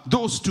about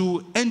those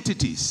two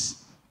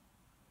entities.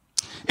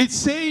 It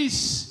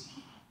says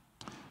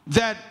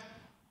that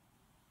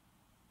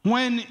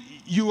when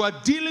you are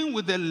dealing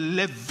with the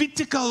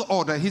Levitical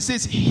order, he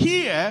says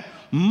here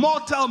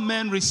mortal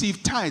men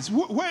receive tithes.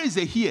 Where is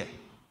the here?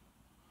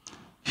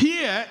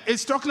 Here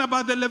it's talking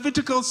about the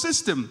Levitical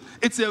system.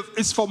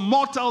 It's for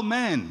mortal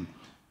men.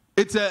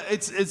 It's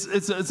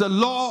a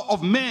law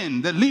of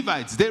men. The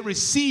Levites, they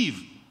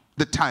receive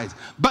the tithes.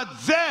 But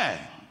there,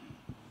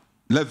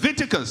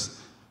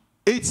 Leviticus,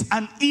 it's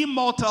an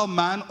immortal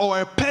man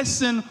or a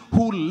person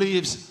who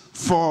lives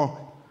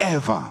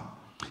forever.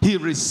 He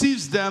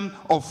receives them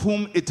of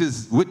whom it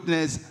is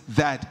witnessed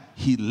that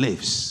he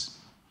lives.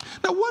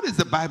 Now, what is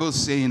the Bible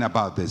saying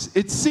about this?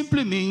 It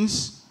simply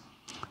means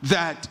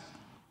that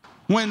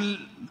when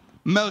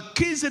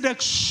Melchizedek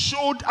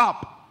showed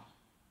up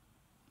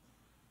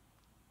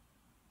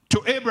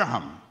to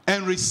Abraham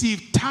and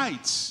received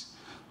tithes,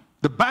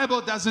 the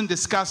Bible doesn't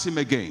discuss him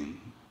again.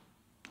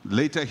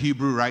 Later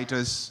Hebrew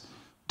writers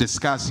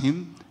discuss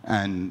him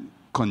and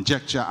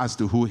conjecture as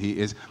to who he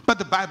is, but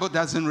the Bible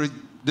doesn't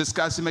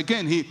discuss him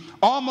again. He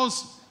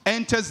almost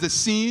enters the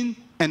scene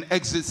and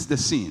exits the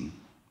scene.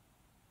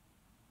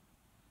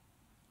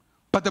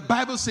 But the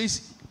Bible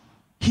says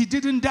he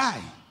didn't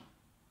die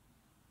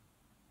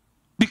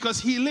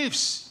because he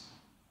lives.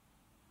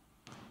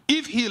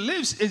 If he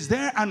lives, is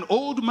there an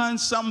old man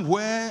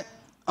somewhere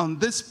on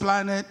this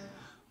planet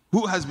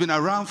who has been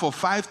around for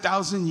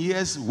 5,000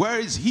 years? Where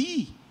is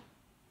he?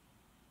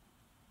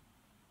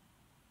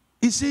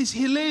 It says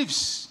he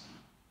lives.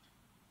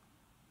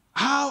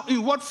 How,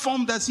 in what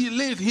form does he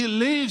live? He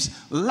lives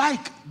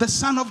like the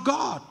Son of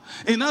God.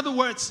 In other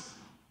words,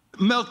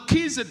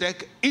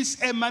 Melchizedek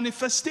is a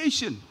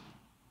manifestation.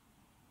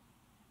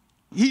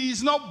 He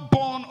is not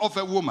born of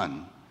a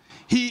woman.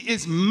 He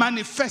is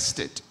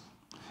manifested.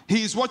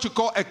 He is what you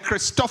call a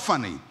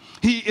Christophany.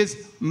 He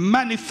is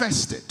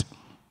manifested.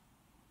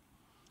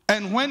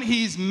 And when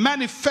he is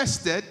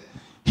manifested,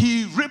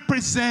 he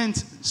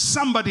represents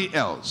somebody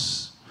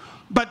else.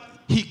 But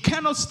he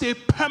cannot stay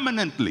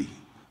permanently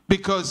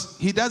because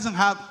he doesn't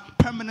have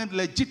permanent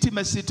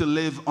legitimacy to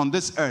live on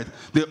this earth.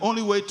 The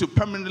only way to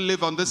permanently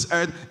live on this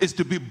earth is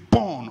to be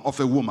born of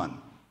a woman.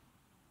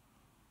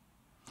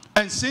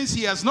 And since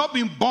he has not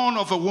been born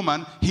of a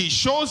woman, he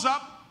shows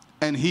up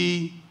and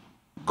he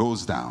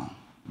goes down,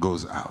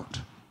 goes out.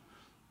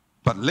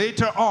 But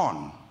later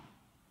on,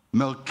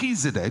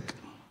 Melchizedek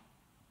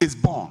is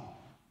born.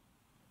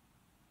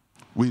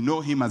 We know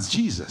him as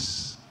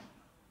Jesus,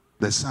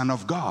 the Son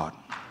of God.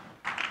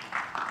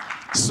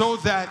 So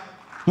that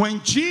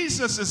when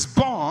Jesus is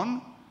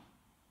born,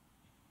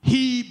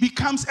 he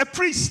becomes a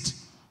priest.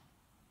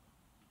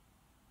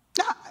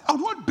 Now,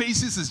 on what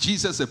basis is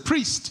Jesus a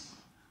priest?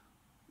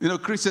 You know,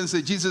 Christians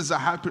say Jesus is a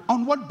high priest.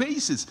 On what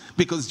basis?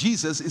 Because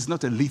Jesus is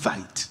not a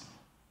Levite.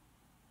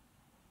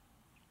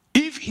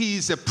 If he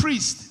is a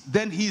priest,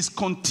 then he is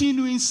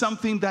continuing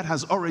something that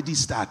has already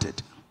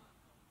started.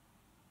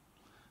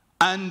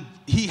 And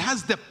he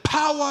has the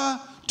power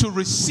to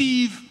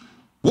receive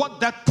what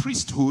that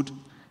priesthood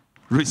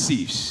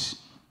receives.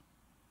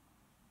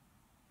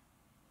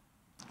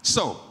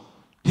 So,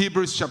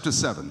 Hebrews chapter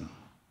 7.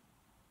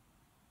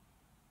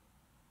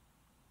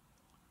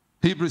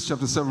 Hebrews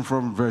chapter 7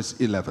 from verse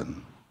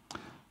 11.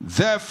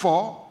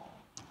 Therefore,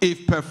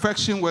 if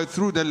perfection were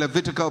through the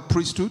Levitical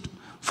priesthood,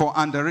 for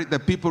under it the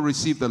people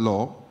received the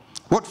law,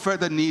 what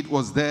further need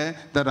was there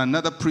that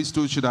another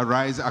priesthood should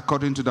arise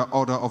according to the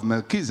order of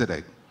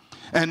Melchizedek,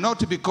 and not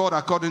to be called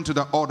according to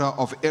the order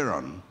of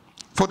Aaron?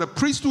 For the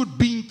priesthood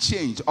being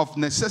changed, of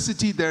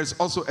necessity there is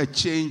also a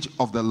change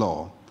of the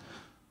law.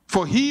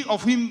 For he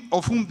of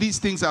whom these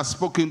things are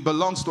spoken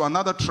belongs to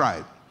another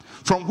tribe,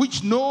 from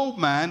which no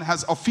man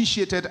has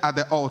officiated at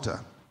the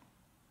altar.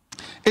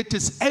 It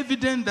is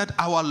evident that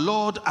our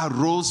Lord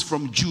arose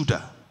from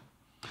Judah,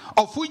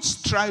 of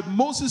which tribe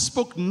Moses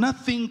spoke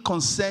nothing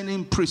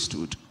concerning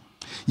priesthood.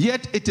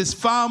 Yet it is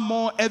far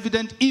more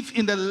evident if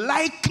in the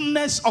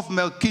likeness of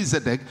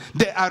Melchizedek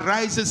there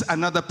arises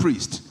another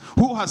priest,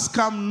 who has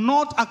come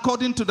not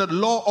according to the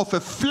law of a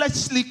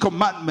fleshly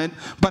commandment,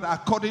 but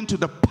according to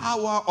the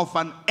power of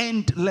an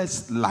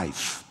endless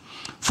life.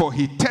 For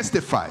he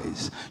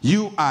testifies,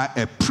 you are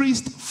a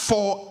priest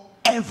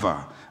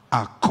forever,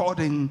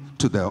 according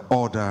to the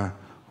order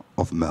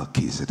of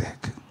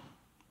Melchizedek.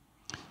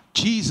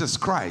 Jesus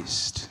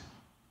Christ,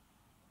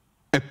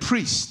 a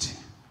priest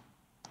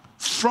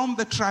from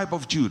the tribe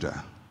of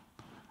Judah,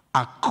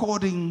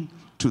 according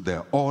to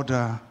the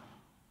order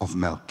of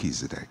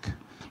Melchizedek.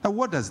 Now,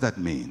 what does that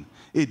mean?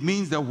 It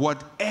means that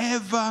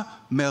whatever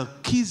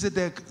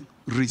Melchizedek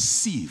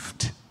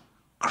received,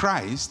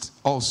 Christ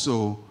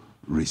also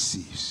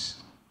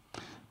receives.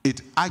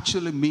 It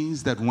actually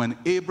means that when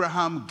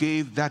Abraham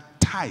gave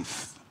that tithe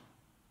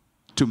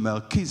to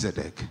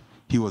Melchizedek,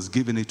 he was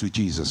giving it to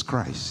Jesus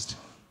Christ.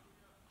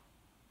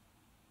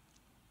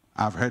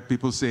 I've heard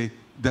people say,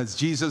 does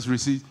Jesus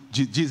receive?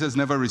 Jesus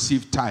never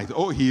received tithe.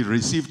 Oh, he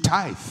received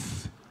tithe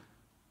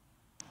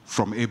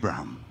from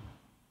Abraham.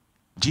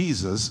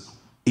 Jesus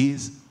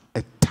is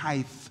a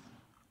tithe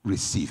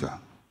receiver,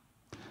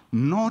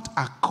 not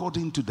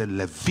according to the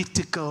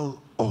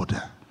Levitical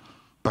order,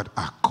 but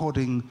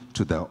according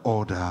to the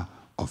order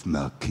of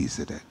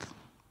Melchizedek.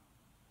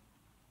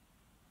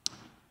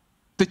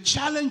 The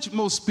challenge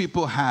most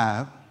people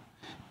have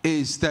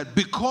is that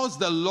because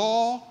the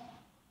law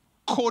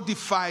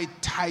codified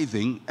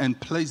tithing and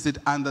placed it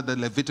under the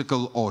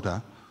Levitical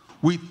order,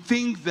 we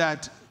think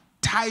that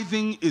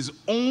tithing is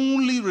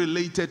only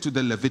related to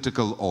the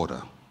Levitical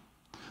order.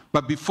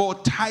 But before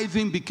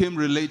tithing became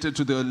related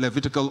to the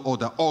Levitical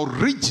order,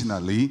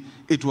 originally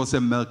it was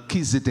a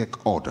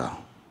Melchizedek order.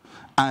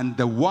 And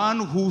the one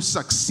who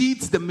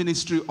succeeds the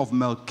ministry of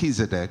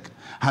Melchizedek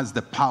has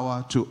the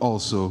power to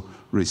also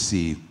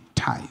receive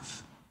tithe.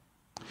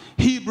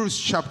 Hebrews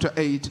chapter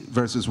 8,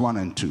 verses 1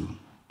 and 2.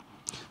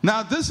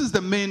 Now, this is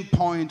the main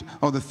point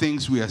of the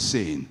things we are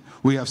saying.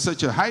 We have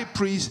such a high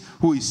priest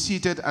who is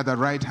seated at the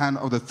right hand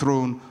of the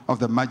throne of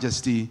the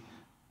majesty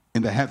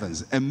in the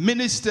heavens, a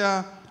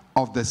minister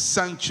of the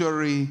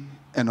sanctuary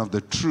and of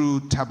the true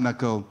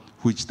tabernacle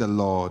which the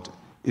Lord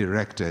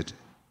erected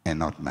and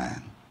not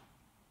man.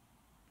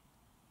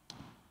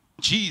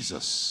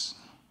 Jesus,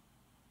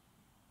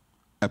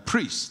 a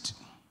priest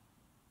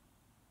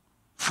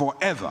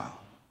forever,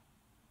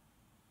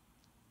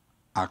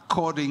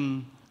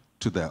 according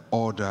to the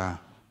order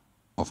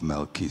of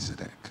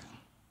Melchizedek.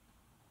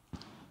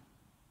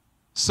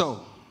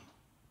 So,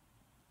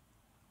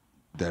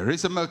 there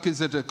is a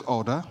Melchizedek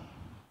order,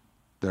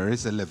 there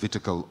is a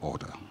Levitical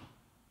order.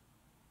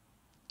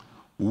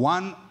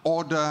 One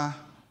order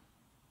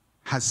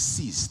has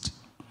ceased,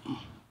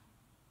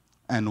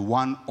 and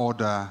one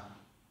order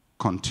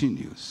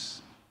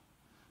continues.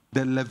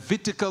 The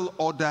Levitical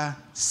order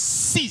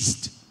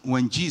ceased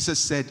when Jesus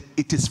said,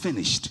 "It is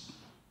finished."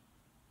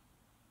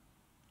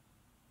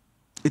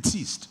 It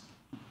ceased.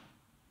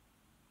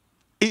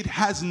 It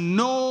has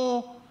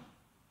no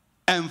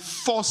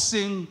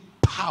enforcing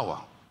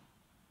power.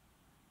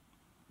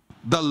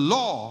 The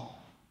law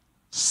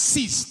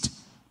ceased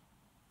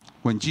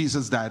when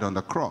Jesus died on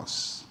the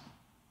cross,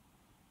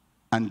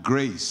 and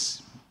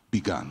grace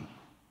began.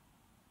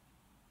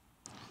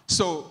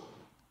 So,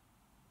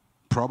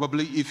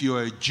 probably if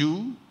you're a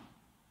Jew,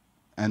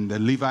 and the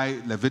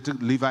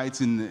Levites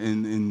in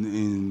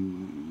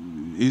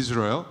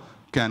Israel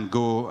can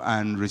go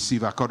and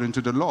receive according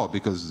to the law,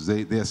 because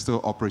they are still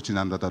operating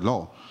under the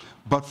law.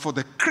 But for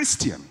the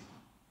Christian,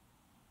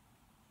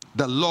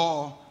 the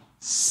law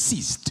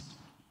ceased.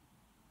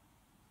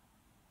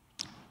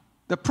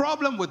 The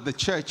problem with the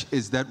church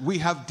is that we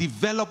have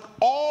developed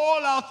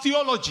all our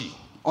theology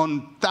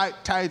on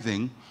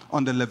tithing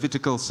on the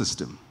Levitical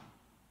system,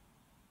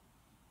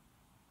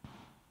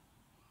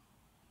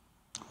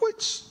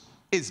 which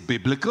is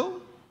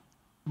biblical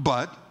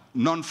but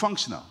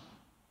non-functional.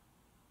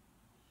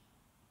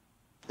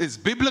 It's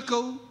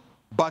biblical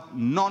but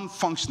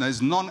non-functional,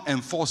 it's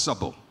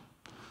non-enforceable.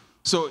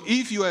 So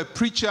if you're a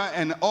preacher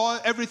and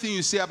everything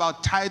you say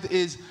about tithe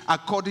is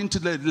according to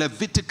the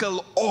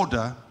Levitical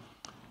order,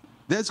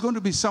 there's going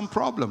to be some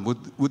problem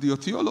with your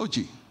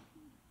theology.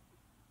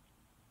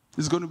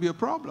 There's going to be a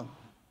problem,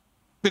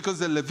 because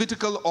the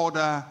Levitical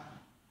order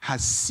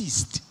has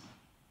ceased.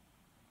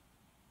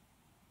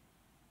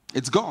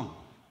 It's gone.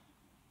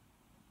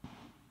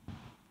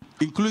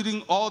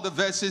 Including all the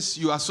verses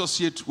you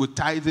associate with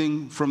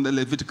tithing from the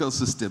Levitical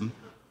system,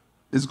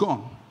 is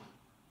gone.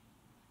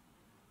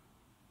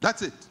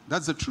 That's it.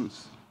 That's the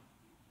truth.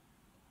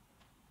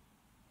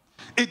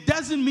 It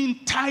doesn't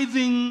mean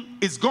tithing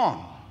is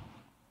gone.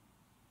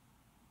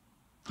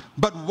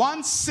 But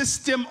one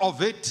system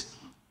of it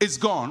is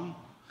gone,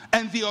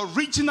 And the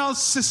original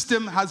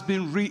system has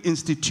been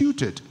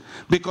reinstituted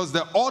because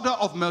the order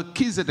of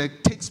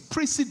Melchizedek takes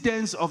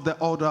precedence of the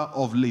order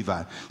of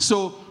Levi.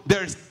 So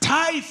there's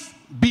tithe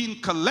being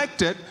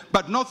collected,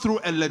 but not through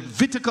a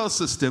Levitical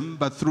system,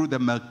 but through the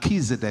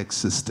Melchizedek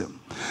system.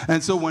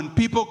 And so when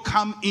people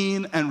come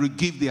in and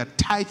give their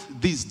tithe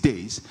these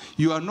days,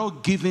 you are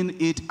not giving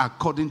it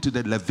according to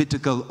the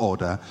Levitical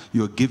order,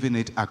 you're giving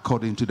it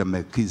according to the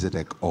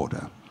Melchizedek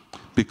order.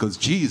 Because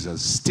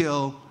Jesus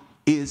still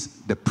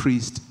is the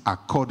priest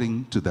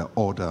according to the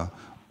order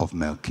of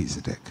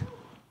Melchizedek.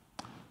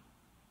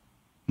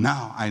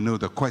 Now, I know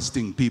the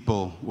question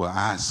people will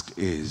ask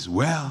is,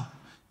 well,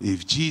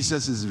 if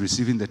Jesus is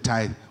receiving the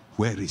tithe,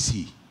 where is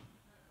he?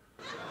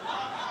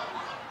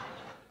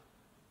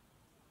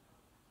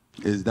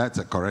 That's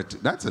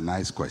a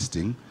nice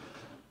question.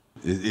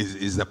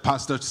 Is the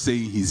pastor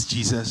saying he's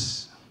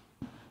Jesus?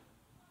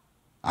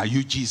 Are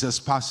you Jesus,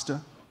 pastor?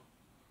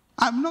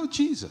 I'm not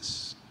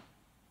Jesus.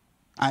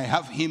 I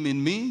have him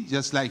in me,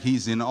 just like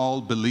he's in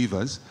all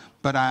believers,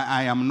 but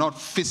I am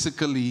not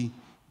physically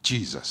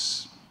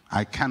Jesus.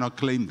 I cannot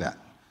claim that,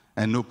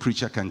 and no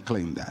preacher can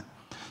claim that.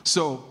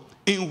 So,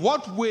 in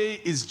what way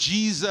is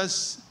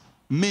Jesus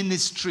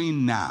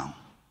ministering now?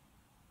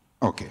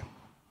 Okay,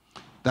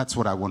 that's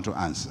what I want to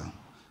answer.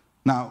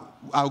 Now,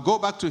 I'll go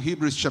back to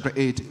Hebrews chapter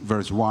 8,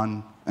 verse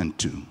 1 and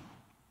 2.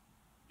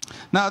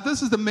 Now,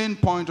 this is the main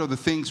point of the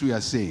things we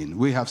are saying.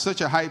 We have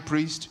such a high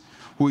priest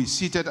who is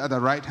seated at the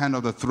right hand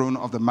of the throne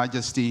of the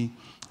majesty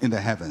in the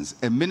heavens,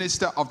 a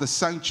minister of the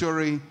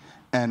sanctuary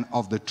and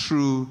of the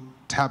true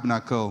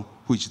tabernacle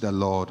which the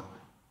Lord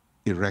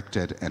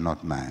erected and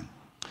not man.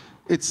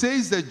 It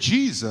says that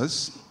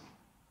Jesus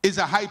is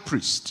a high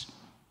priest.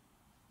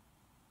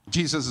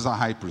 Jesus is a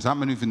high priest. How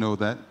many of you know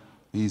that?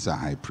 He's a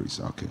high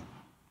priest. Okay.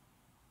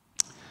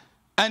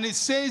 And it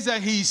says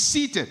that he's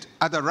seated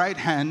at the right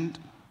hand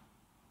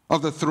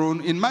of the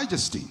throne in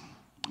majesty.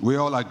 We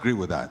all agree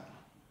with that.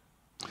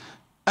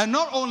 And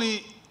not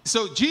only,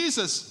 so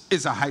Jesus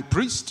is a high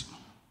priest.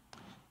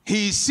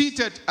 He's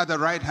seated at the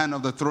right hand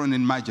of the throne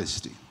in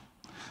majesty.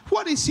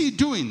 What is he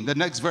doing? The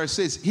next verse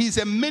says, he's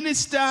a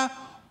minister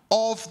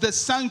of the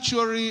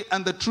sanctuary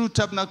and the true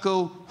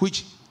tabernacle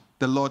which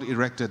the Lord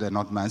erected and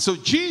not man. So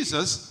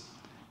Jesus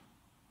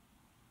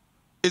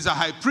is a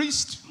high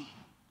priest.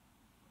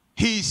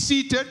 He's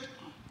seated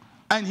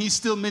and he's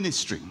still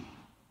ministering.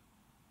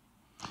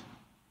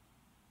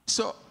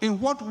 So in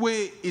what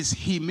way is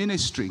he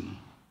ministering?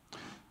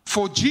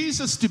 For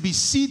Jesus to be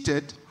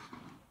seated,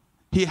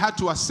 he had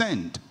to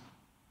ascend.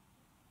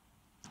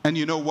 And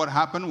you know what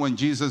happened when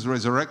Jesus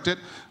resurrected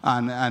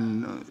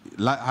and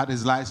had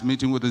his last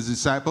meeting with his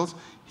disciples?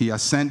 He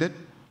ascended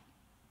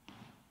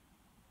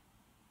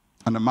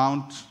on the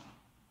Mount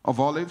of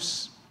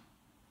Olives,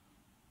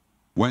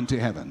 went to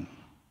heaven,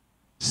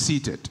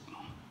 seated,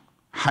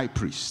 high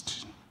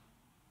priest.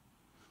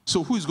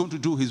 So who is going to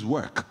do his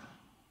work?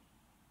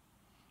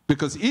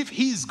 Because if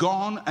he's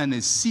gone and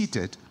is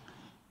seated,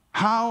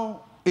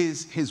 how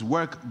is his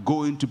work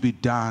going to be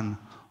done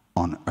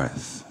on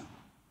earth?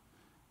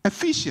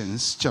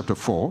 Ephesians chapter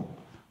 4,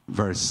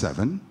 verse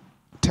 7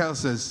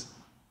 tells us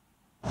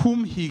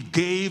whom he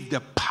gave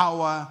the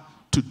power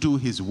to do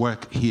his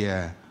work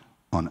here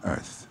on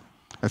earth.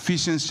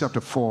 Ephesians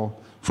chapter 4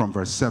 from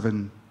verse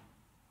 7.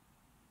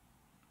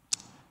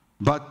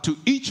 But to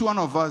each one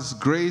of us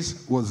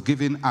grace was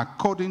given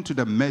according to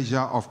the measure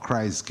of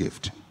Christ's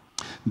gift.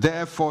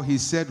 Therefore he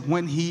said,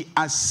 when he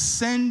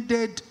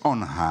ascended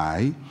on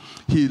high,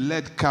 he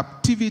led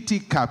captivity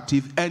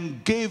captive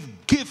and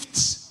gave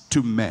gifts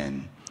to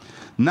men.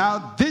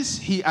 Now this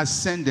he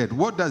ascended,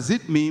 what does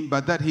it mean?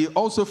 But that he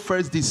also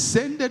first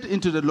descended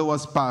into the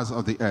lowest parts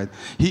of the earth.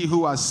 He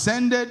who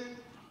ascended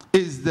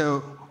is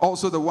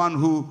also the one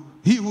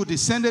who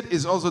descended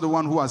is also the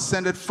one who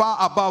ascended far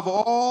above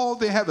all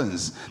the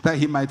heavens, that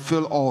he might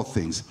fill all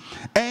things.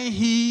 And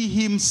he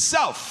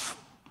himself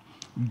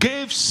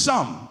gave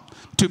some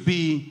to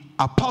be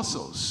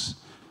apostles,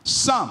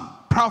 some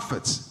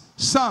prophets,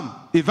 some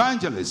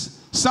evangelists,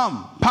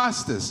 some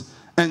pastors,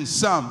 and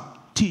some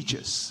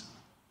teachers.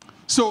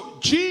 So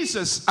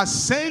Jesus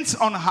ascends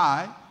on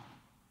high.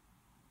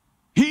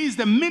 He is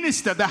the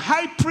minister, the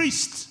high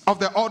priest of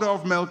the order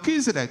of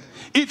Melchizedek.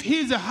 If he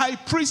is the high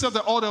priest of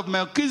the order of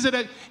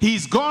Melchizedek,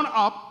 he's gone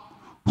up.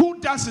 Who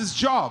does his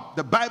job?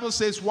 The Bible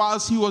says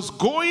whilst he was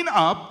going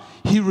up,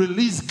 he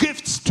released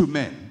gifts to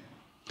men.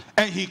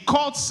 And he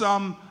called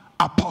some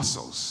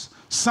apostles,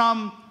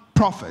 some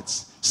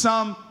prophets,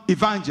 some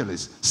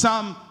evangelists,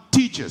 some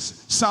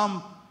teachers,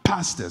 some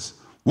pastors.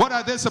 What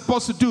are they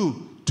supposed to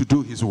do? To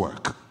do his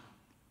work.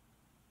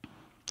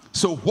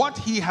 So what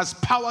he has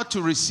power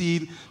to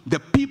receive, the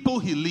people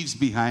he leaves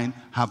behind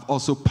have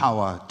also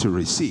power to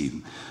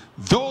receive.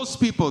 Those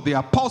people, the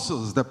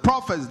apostles, the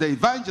prophets, the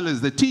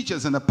evangelists, the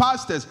teachers, and the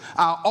pastors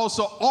are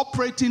also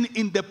operating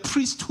in the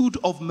priesthood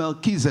of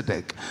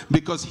Melchizedek,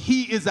 because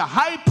he is a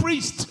high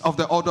priest of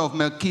the order of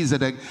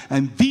Melchizedek,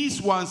 and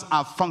these ones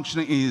are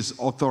functioning in his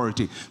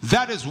authority.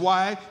 That is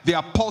why the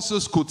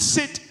apostles could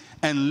sit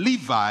and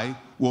Levi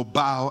will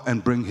bow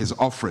and bring his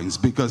offerings.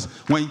 Because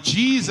when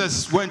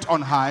Jesus went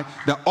on high,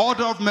 the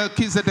order of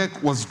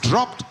Melchizedek was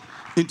dropped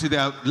into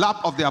the lap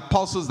of the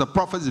apostles, the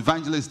prophets,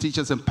 evangelists,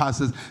 teachers, and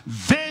pastors.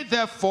 They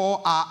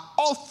therefore are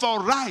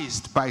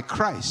authorized by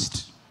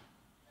Christ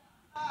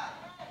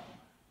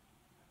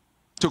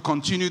to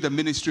continue the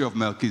ministry of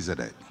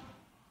Melchizedek,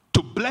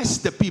 to bless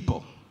the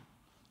people,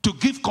 to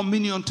give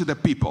communion to the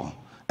people,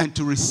 and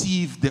to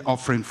receive the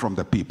offering from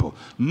the people.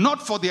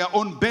 Not for their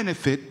own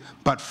benefit,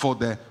 but for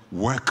the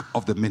work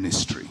of the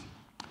ministry,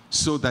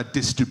 so that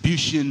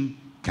distribution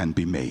can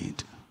be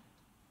made.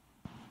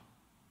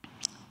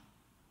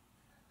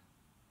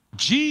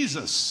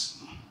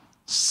 Jesus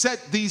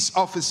set these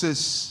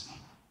offices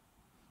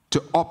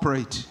to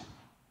operate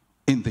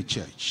in the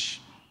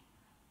church.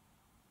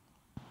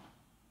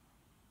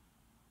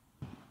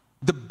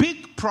 The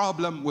big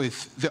problem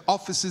with the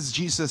offices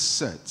Jesus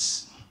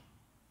sets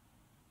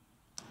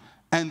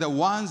and the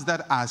ones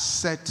that are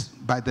set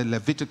by the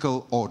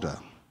Levitical order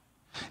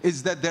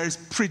is that there is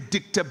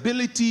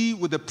predictability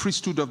with the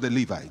priesthood of the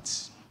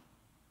Levites.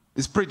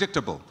 It's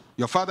predictable.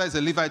 Your father is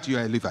a Levite, you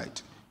are a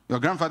Levite. Your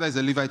grandfather is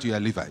a Levite, you are a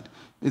Levite.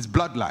 It's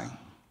bloodline.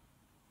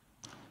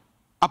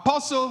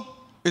 Apostle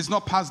is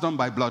not passed on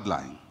by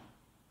bloodline.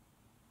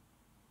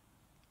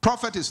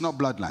 Prophet is not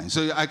bloodline.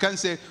 So I can't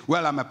say,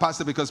 well, I'm a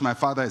pastor because my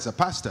father is a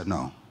pastor.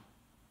 No.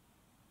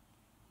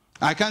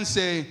 I can't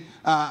say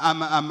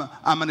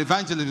I'm an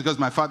evangelist because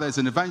my father is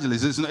an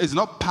evangelist. It's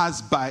not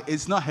passed by,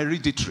 it's not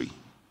hereditary.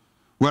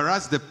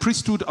 Whereas the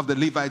priesthood of the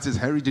Levites is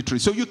hereditary.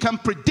 So you can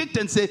predict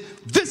and say,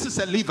 this is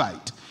a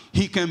Levite.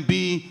 He can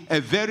be a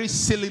very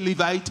silly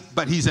Levite,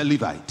 but he's a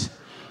Levite.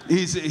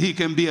 He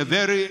can be a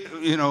very,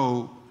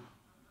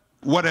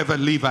 whatever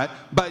Levite,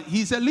 but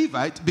he's a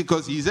Levite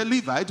because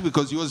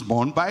he was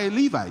born by a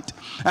Levite.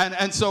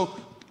 And so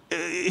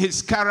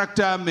his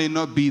character may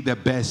not be the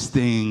best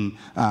thing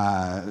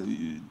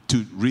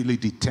to really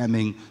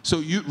determine. So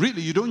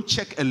you don't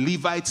check a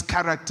Levite's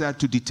character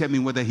to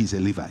determine whether he's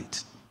a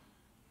Levite.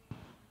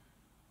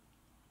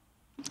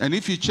 And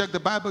if you check the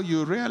Bible,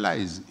 you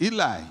realize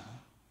Eli,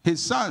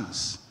 his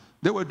sons,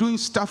 they were doing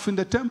stuff in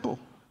the temple.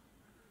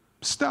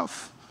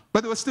 Stuff.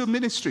 But they were still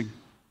ministering.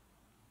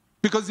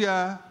 Because they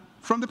are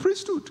from the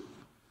priesthood.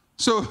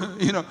 So,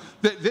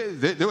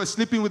 they were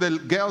sleeping with the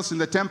girls in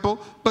the temple,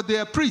 but they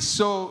are priests.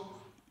 So,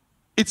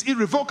 it's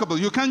irrevocable.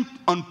 You can't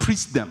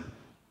unpriest them.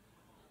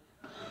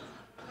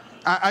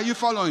 Are you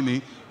following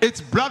me?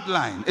 It's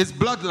bloodline. It's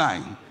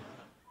bloodline.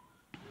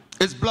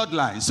 It's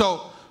bloodline.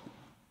 So,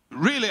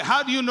 really,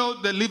 how do you know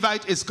the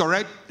Levite is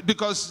correct?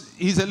 Because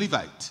he's a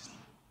Levite.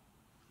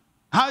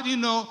 How do you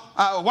know,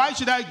 why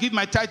should I give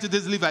my tithe to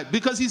this Levite?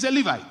 Because he's a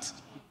Levite.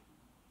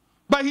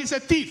 But he's a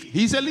thief.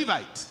 He's a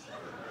Levite.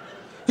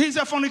 He's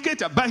a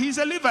fornicator, but he's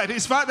a Levite.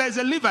 His father is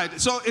a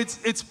Levite. So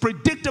it's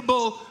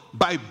predictable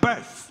by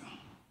birth.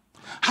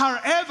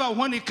 However,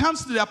 when it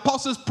comes to the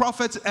apostles,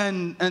 prophets,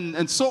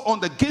 and so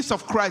on, the gifts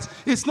of Christ,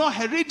 it's not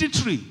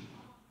hereditary.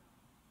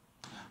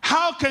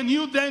 How can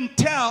you then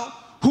tell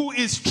who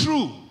is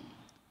true?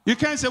 You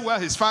can't say, well,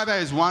 his father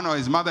is one or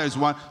his mother is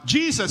one.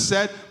 Jesus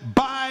said,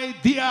 by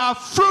their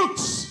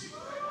fruits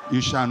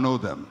you shall know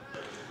them.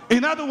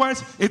 In other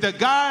words, if the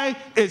guy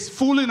is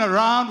fooling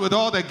around with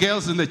all the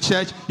girls in the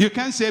church, you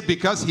can't say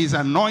because he's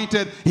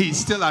anointed, he's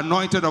still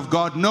anointed of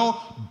God. No,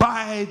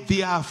 by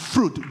their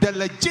fruit. The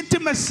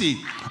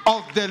legitimacy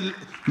of the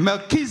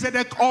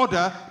Melchizedek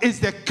order is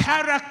the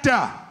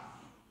character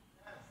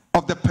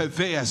of the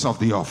purveyors of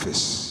the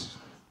office.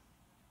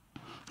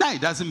 Now,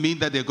 it doesn't mean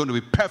that they're going to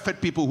be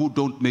perfect people who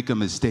don't make a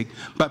mistake,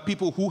 but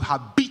people who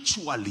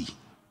habitually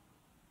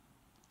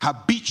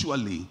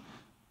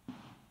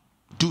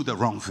do the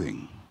wrong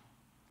thing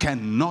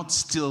cannot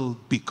still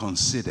be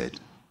considered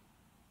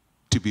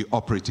to be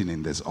operating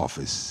in this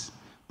office.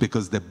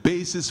 Because the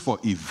basis for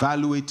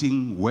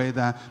evaluating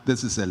whether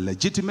this is a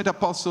legitimate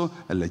apostle,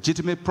 a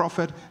legitimate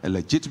prophet, a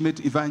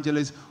legitimate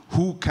evangelist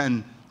who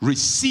can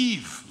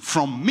receive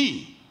from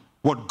me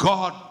what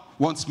God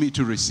wants me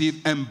to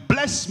receive and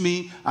bless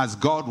me as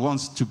God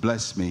wants to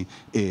bless me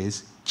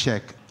is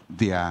check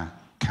their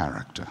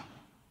character.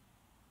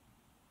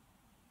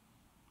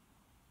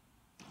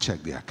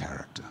 Check their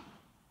character.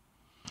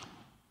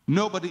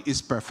 Nobody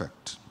is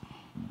perfect,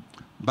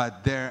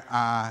 but there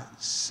are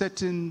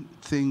certain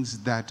things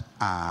that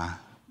are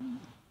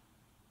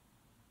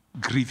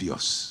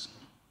grievous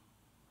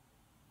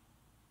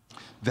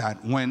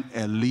that when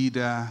a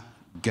leader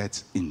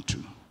gets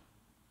into,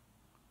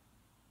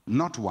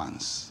 not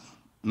once,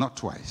 not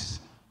twice,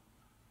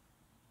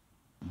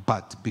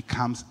 but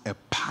becomes a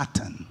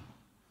pattern.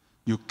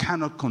 You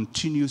cannot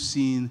continue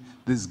seeing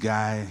this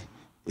guy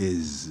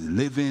is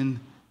living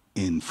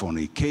in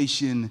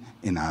fornication,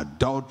 in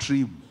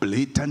adultery,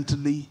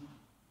 blatantly,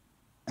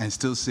 and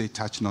still say,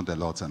 touch not the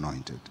Lord's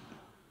anointed.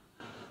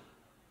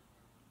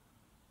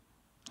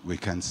 We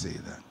can't say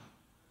that.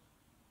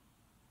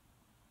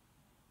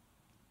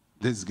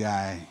 This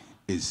guy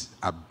is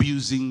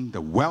abusing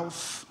the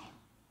wealth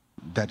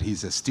that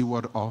he's a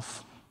steward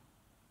of.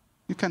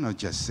 You cannot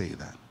just say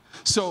that.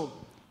 So,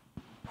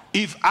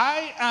 If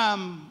I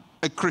am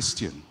a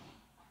Christian,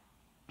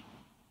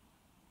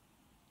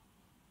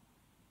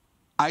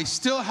 I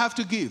still have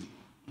to give.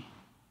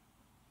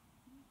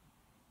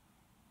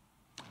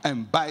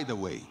 And by the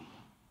way,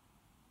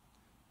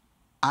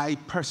 I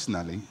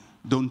personally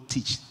don't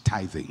teach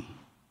tithing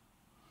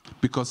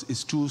because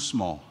it's too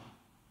small.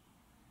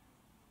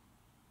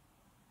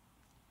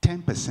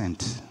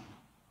 10%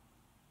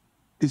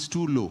 is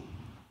too low.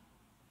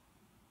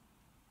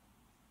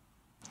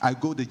 I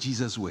go the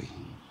Jesus way.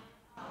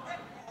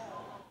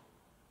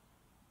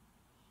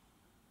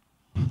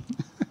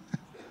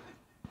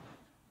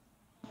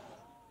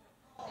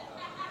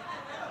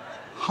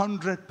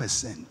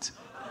 %100%.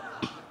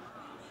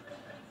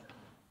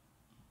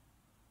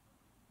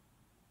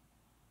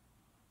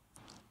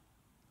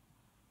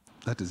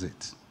 That is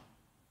it.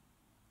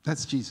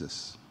 That's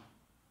Jesus.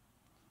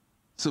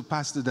 So,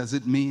 Pastor, does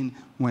it mean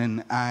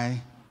when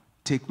I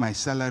take my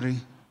salary,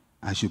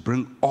 I should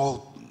bring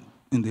all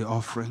in the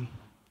offering?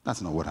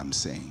 That's not what I'm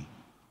saying.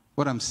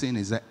 What I'm saying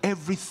is that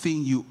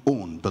everything you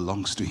own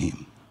belongs to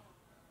him.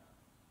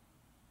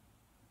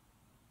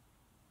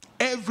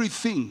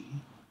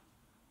 Everything.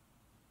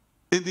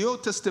 In the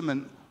Old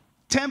Testament,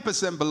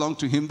 10% belonged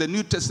to him. The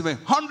New Testament,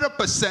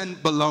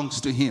 100% belongs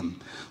to him.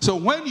 So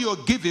when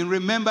you're giving,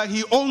 remember,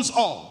 he owns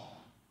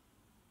all.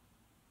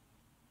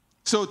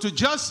 So to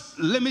just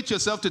limit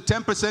yourself to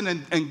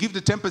 10% and give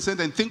the 10%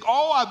 and think,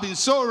 oh, I've been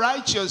so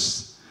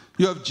righteous,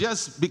 you have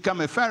just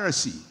become a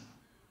Pharisee.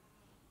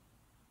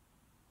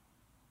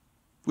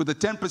 With the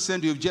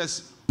 10%, you've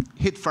just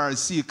hit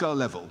Pharisaical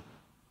level.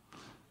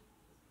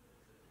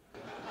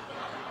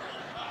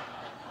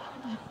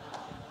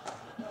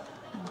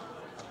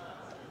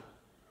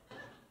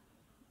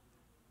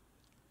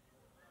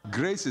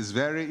 Grace is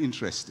very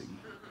interesting.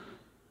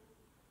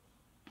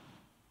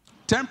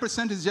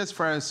 10% is just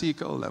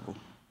Pharisaical level.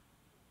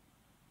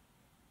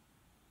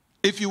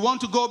 If you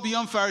want to go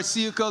beyond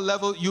Pharisaical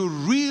level, you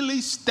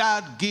really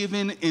start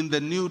giving in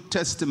the New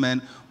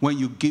Testament when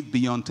you give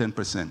beyond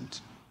 10%.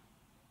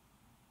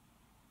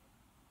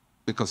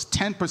 Because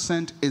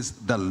 10% is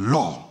the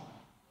law.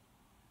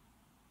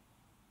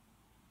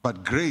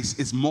 But grace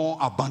is more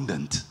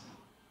abundant.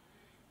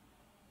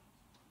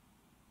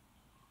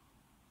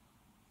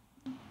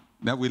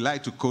 Now we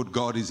like to quote,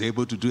 God is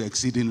able to do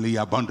exceedingly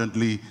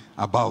abundantly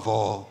above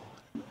all.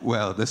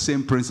 Well, the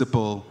same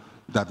principle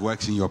that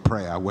works in your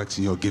prayer works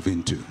in your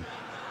giving too.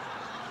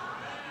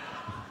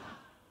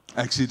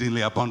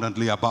 Exceedingly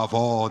abundantly above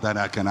all that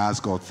I can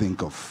ask or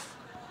think of.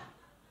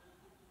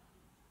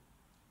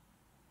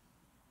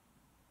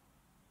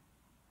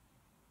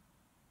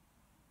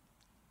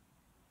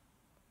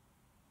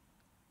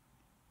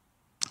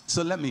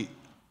 So let me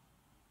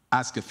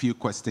ask a few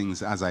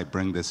questions as I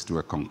bring this to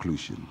a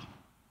conclusion.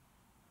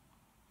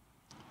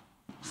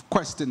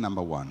 Question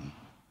number one.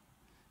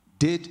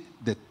 Did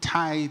the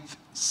tithe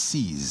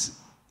cease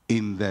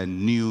in the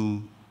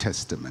New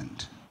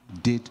Testament?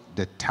 Did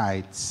the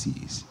tithe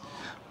cease?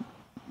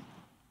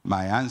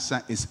 My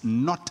answer is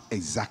not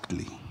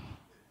exactly.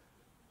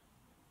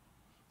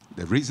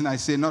 The reason I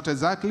say not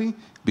exactly,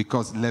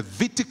 because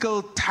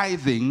Levitical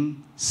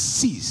tithing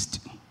ceased.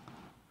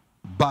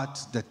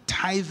 But the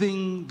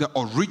tithing, the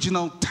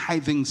original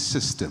tithing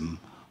system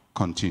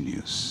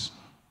continues.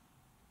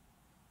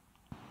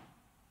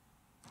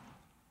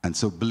 And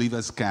so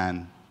believers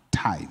can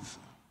tithe.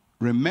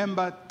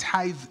 Remember,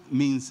 tithe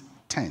means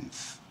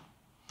tenth.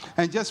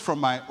 And just from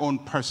my own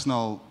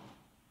personal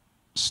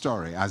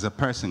story as a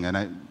person, and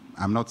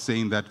I'm not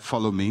saying that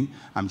follow me,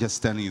 I'm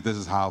just telling you this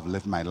is how I've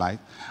lived my life.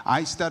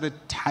 I started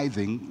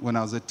tithing when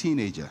I was a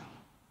teenager.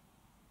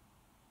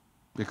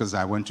 Because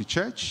I went to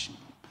church,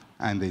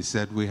 and they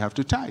said we have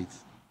to tithe.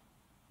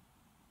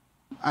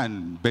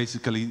 And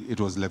basically it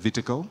was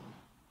Levitical,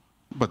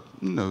 but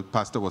the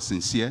pastor was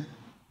sincere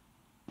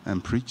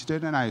and preached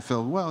it, and I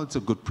felt, well, it's a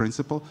good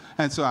principle.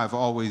 And so I've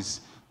always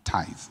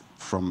tithed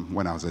from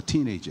when I was a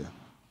teenager.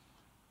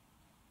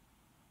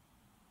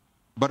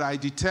 But I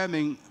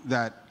determined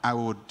that I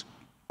would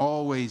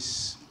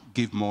always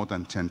give more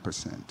than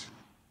 10%.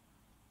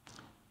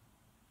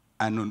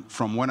 And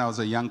from when I was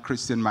a young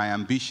Christian, my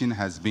ambition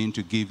has been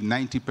to give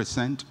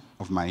 90%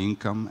 of my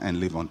income and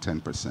live on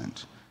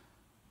 10%.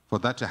 For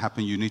that to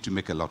happen, you need to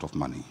make a lot of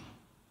money.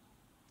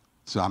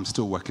 So I'm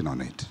still working on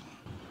it.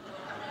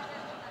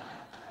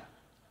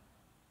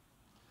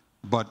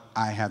 But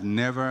I have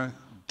never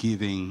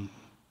given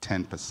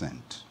 10%.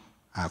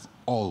 I've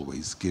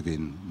always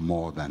given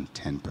more than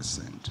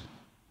 10%.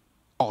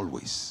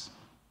 Always.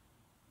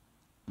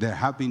 There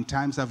have been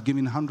times I've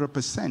given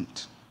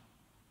 100%.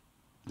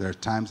 There are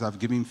times I've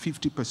given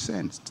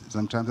 50%.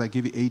 Sometimes I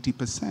give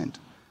 80%.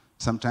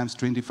 Sometimes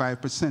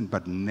 25%,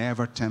 but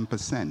never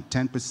 10%.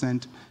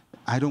 10%,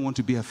 I don't want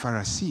to be a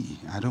Pharisee.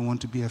 I don't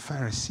want to be a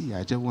Pharisee.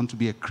 I just want to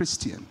be a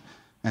Christian.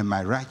 And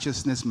my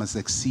righteousness must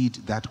exceed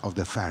that of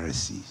the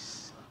Pharisees.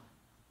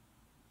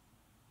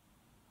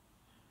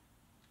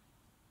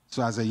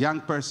 So as a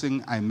young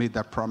person, I made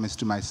that promise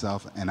to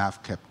myself, and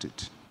I've kept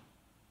it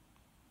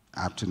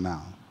up to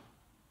now.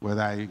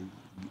 Whether I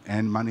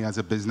earn money as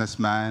a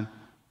businessman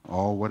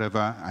or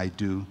whatever I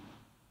do,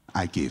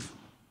 I give.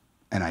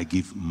 And I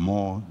give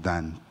more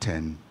than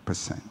 10%.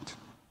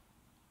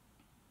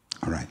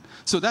 All right.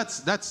 So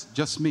that's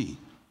just me.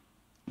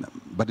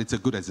 But it's a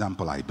good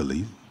example, I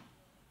believe.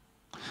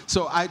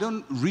 So I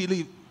don't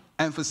really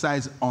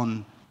emphasize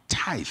on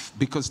tithe,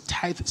 because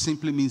tithe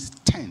simply means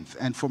tenth,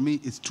 and for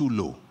me it's too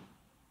low.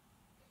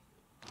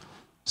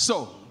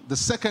 So the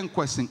second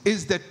question,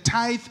 is the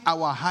tithe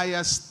our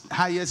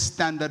highest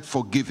standard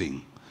for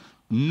giving?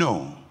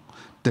 No.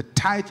 The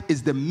tithe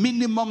is the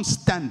minimum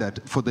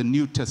standard for the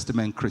New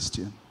Testament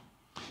Christian.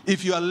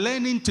 If you are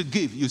learning to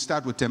give, you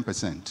start with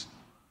 10%.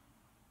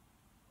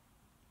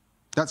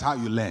 That's how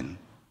you learn.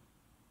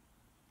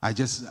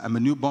 I'm a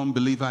newborn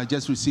believer. I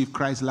just received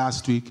Christ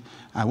last week.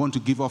 I want to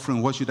give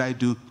offering. What should I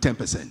do?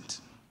 10%.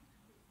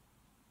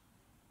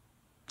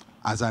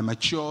 As I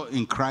mature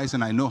in Christ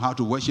and I know how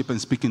to worship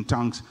and speak in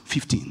tongues,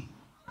 15.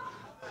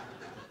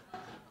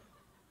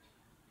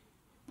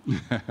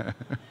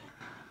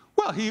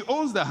 Well, he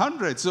owns the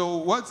 100, so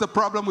what's the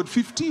problem with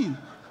 15?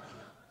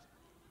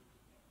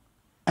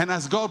 And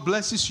as God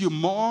blesses you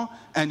more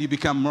and you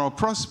become more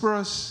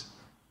prosperous,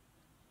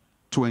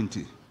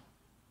 20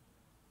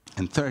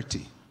 and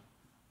 30.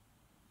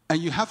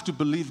 And you have to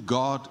believe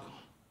God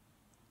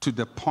to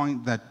the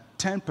point that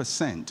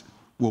 10%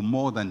 will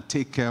more than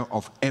take care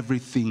of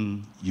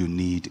everything you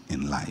need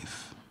in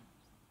life.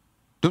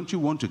 Don't you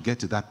want to get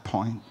to that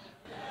point?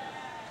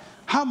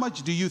 How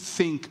much do you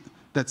think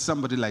that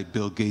somebody like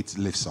Bill Gates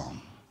lives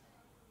on?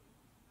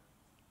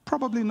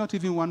 Probably not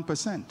even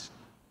 1%.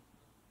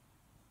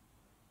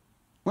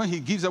 When he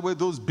gives away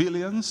those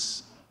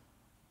billions,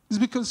 it's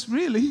because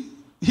really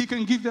he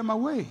can give them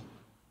away.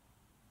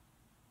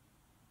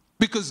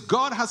 Because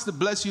God has to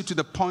bless you to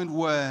the point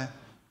where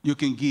you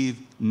can give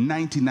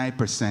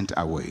 99%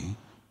 away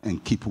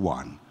and keep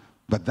one.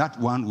 But that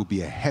one will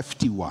be a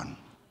hefty one.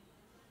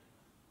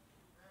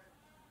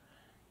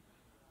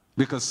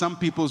 Because some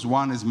people's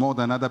one is more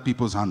than other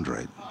people's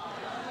 100.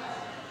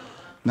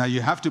 Now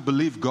you have to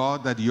believe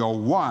God that your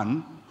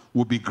one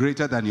will be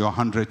greater than your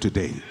 100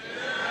 today.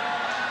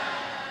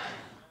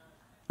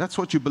 That's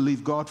what you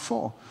believe God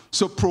for.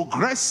 So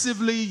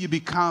progressively you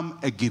become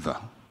a giver.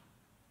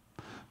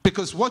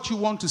 Because what you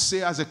want to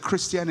say as a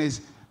Christian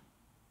is,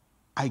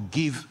 I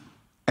give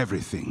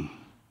everything.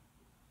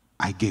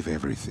 I give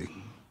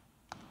everything.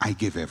 I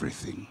give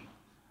everything.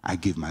 I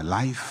give my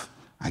life.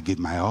 I give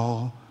my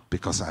all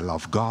because I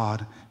love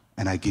God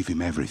and I give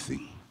him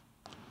everything.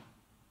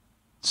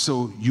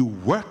 So you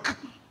work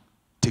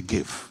to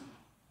give.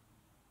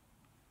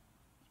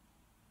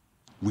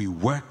 We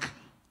work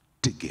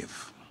to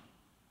give.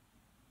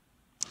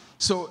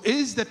 So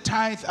is the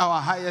tithe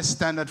our highest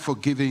standard for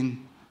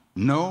giving?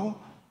 No.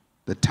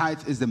 The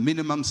tithe is the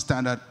minimum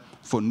standard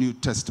for New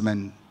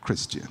Testament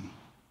Christian.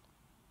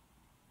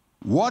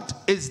 What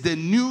is the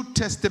New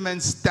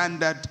Testament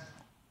standard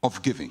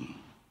of giving?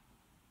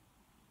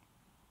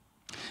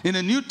 In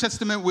the New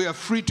Testament, we are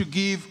free to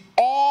give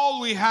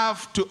all we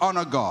have to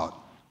honor God.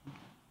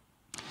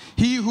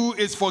 He who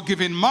is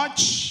forgiven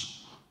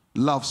much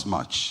loves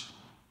much.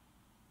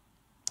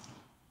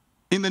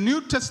 In the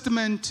New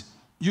Testament,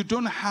 you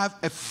don't have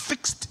a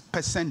fixed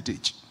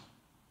percentage.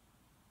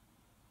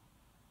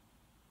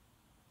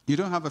 You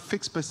don't have a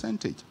fixed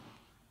percentage.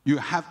 You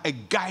have a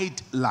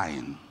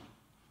guideline.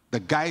 The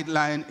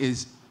guideline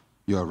is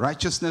your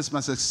righteousness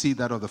must exceed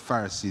that of the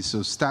Pharisees.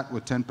 So start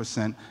with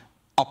 10%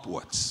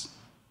 upwards.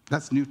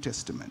 That's New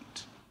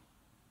Testament.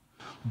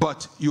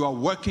 But you are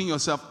working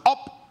yourself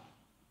up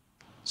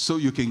so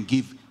you can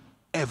give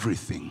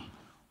everything.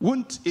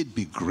 Wouldn't it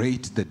be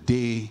great the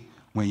day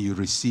when you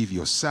receive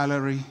your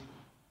salary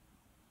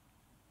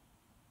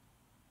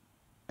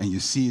and you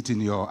see it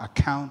in your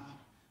account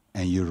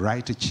and you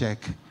write a check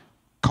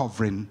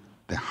covering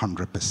the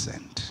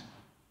 100%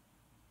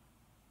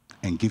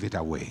 and give it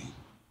away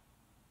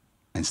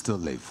and still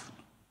live?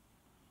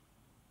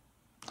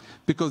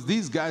 Because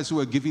these guys who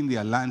were giving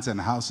their lands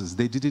and houses,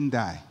 they didn't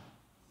die.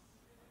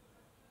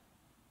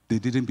 They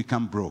didn't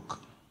become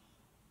broke.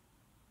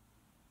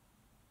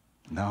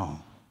 No.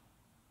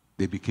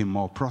 They became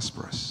more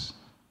prosperous.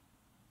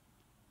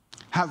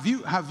 Have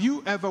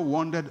you ever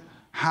wondered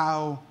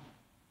how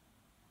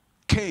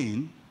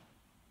Cain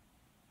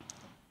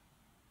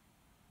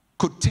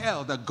could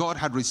tell that God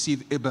had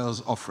received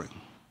Abel's offering?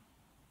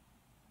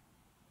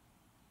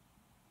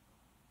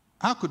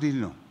 How could he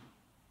know?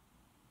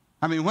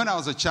 I mean, when I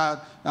was a child,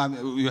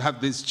 you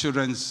have this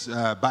children's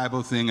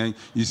Bible thing, and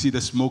you see the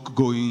smoke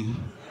going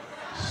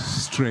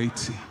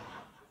straight,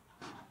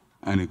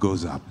 and it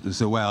goes up. You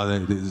say, well,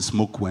 the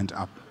smoke went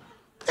up.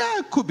 Yeah,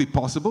 it could be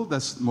possible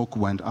that smoke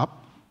went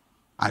up.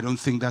 I don't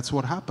think that's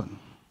what happened.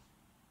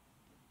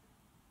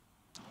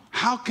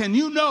 How can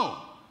you know?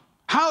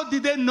 How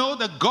did they know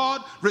that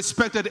God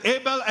respected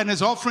Abel and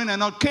his offering and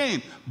not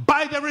Cain?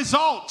 By the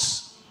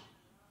results.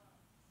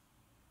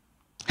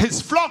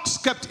 His flocks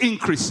kept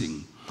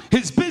increasing.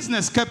 His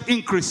business kept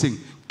increasing.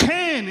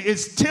 Cain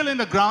is tilling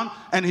the ground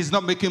and he's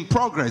not making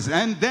progress.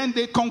 And then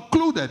they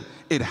concluded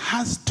it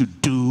has to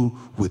do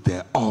with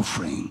their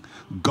offering.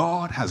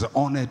 God has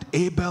honored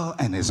Abel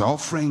and his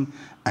offering,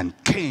 and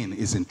Cain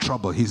is in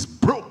trouble. He's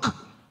broke.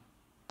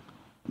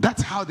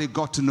 That's how they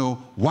got to know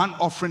one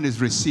offering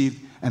is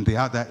received and the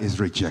other is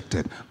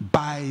rejected.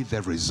 By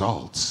the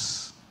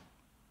results.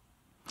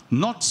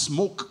 Not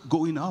smoke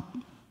going up.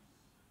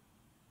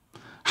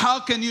 How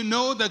can you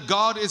know that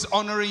God is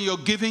honoring your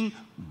giving?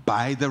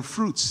 By the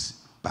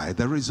fruits, by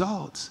the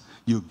results.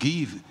 You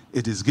give,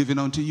 it is given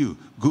unto you.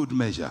 Good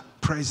measure,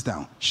 pressed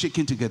down,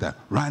 shaken together,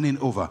 running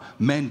over.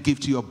 Men give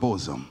to your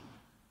bosom.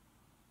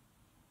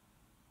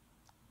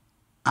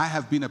 I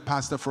have been a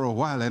pastor for a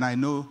while, and I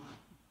know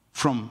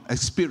from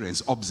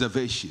experience,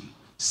 observation,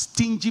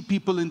 stingy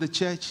people in the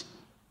church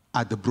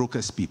are the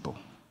brokest people.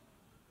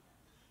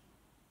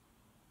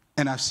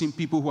 And I've seen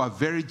people who are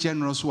very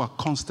generous who are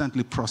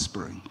constantly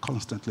prospering,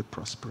 constantly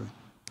prospering,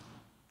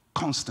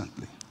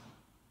 constantly.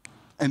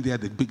 And they are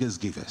the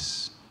biggest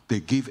givers. They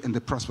give and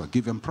they prosper,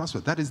 give and prosper.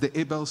 That is the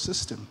Abel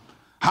system.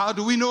 How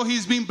do we know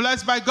he's being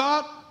blessed by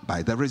God?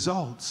 By the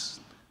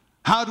results.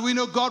 How do we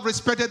know God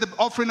respected the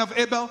offering of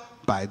Abel?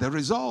 By the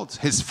results.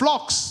 His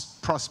flocks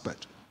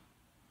prospered.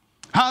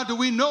 How do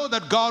we know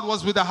that God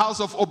was with the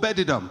house of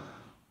Obed-Edom?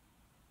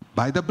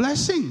 By the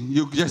blessing.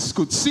 You just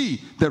could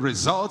see the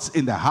results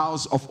in the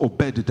house of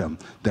Obed-Edom.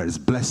 There is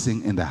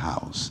blessing in the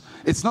house.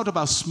 It's not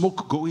about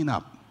smoke going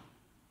up.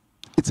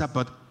 It's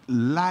about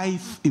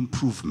life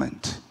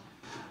improvement.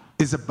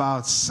 It's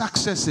about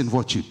success in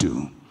what you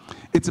do.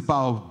 It's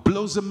about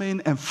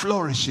blossoming and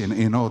flourishing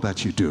in all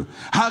that you do.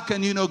 How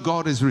can you know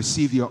God has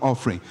received your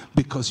offering?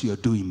 Because you're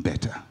doing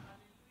better.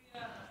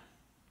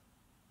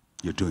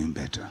 You're doing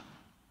better.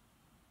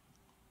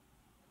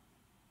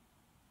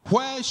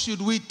 Where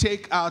should we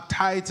take our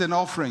tithes and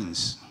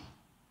offerings?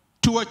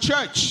 To a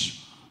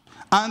church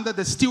under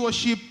the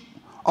stewardship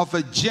of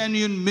a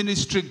genuine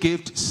ministry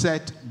gift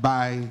set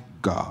by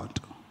God,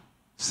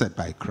 set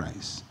by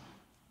Christ.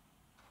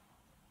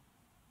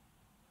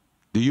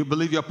 Do you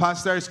believe your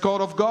pastor is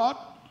called of God?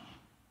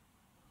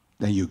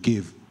 Then you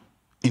give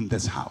in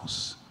this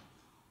house.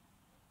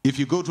 If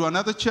you go to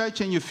another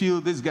church and you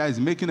feel this guy is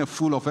making a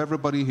fool of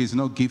everybody, he's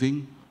not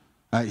giving,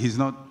 he's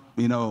not,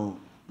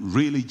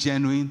 really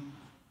genuine,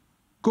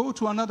 go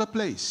to another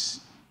place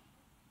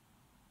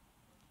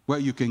where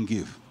you can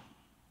give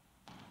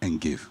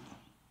and give.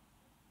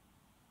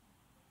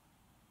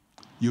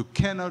 You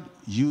cannot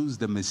use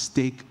the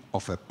mistake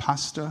of a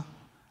pastor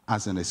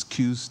as an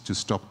excuse to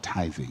stop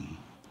tithing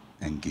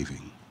and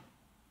giving.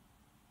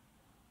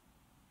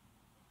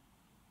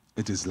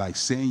 It is like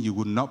saying you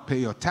would not pay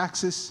your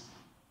taxes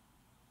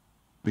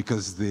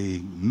because the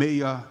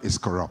mayor is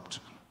corrupt.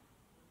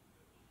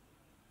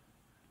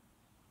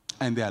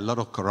 And there are a lot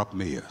of corrupt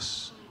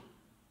mayors.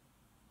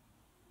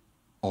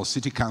 Or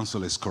city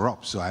council is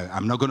corrupt, so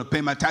I'm not going to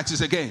pay my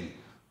taxes again.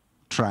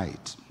 Try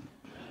it.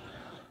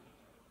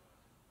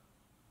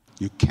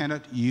 You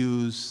cannot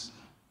use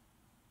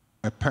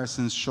a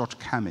person's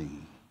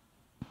shortcoming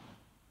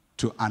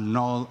to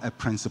annul a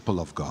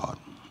principle of God.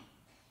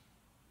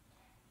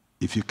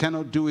 If you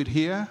cannot do it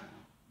here,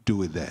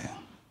 do it there.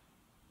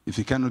 If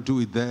you cannot do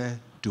it there,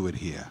 do it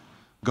here.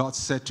 God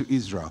said to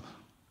Israel,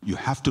 you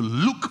have to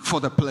look for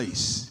the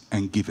place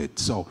and give it.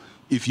 So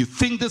if you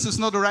think this is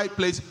not the right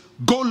place,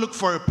 go look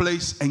for a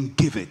place and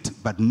give it.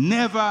 But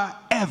never,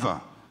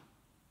 ever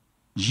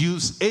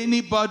use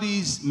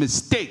anybody's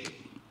mistake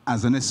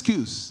as an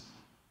excuse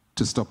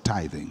to stop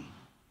tithing.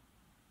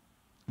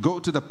 Go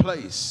to the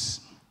place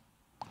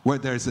where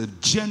there is a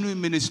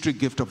genuine ministry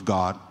gift of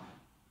God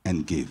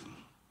and give.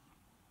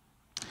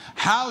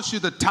 How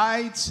should the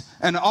tithes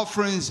and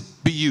offerings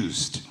be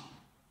used?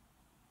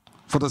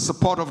 For the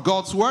support of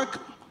God's work,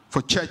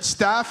 for church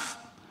staff,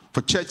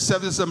 for church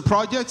services and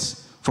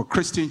projects, for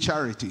Christian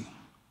charity.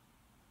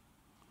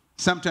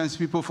 Sometimes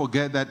people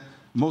forget that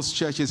most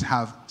churches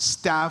have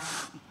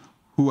staff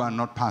who are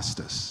not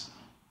pastors,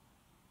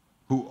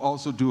 who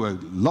also do a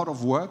lot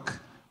of work,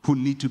 who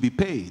need to be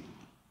paid.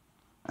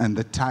 And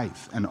the tithe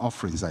and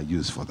offerings are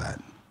used for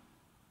that.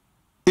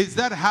 Is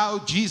that how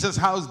Jesus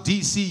House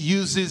DC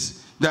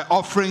uses the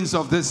offerings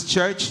of this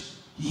church?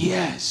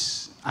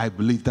 Yes. I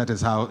believe that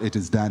is how it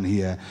is done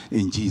here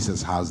in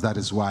Jesus House. That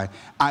is why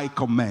I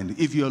commend.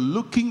 If you're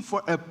looking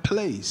for a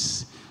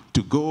place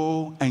to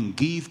go and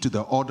give to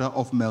the order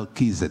of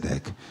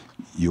Melchizedek,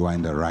 you are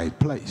in the right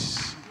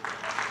place.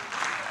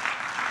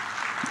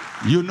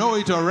 You know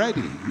it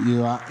already.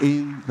 You are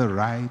in the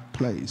right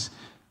place.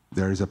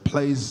 There is a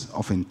place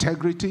of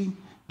integrity.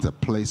 There's a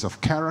place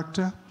of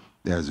character.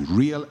 There's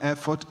real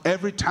effort.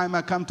 Every time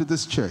I come to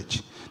this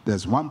church,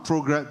 there's one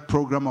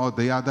program or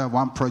the other,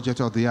 one project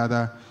or the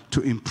other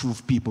to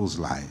improve people's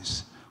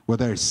lives.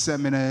 Whether it's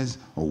seminars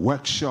or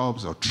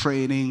workshops or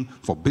training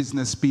for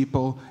business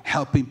people,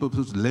 helping people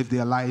to live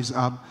their lives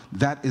up.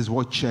 That is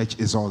what church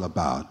is all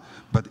about.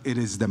 But it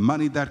is the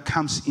money that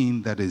comes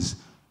in that is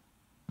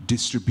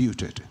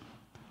distributed.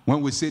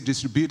 When we say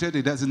distributed,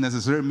 it doesn't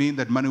necessarily mean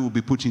that money will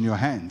be put in your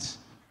hands.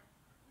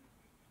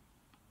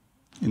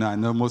 You know, I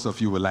know most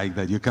of you will like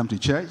that. You come to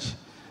church,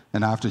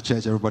 and after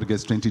church, everybody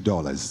gets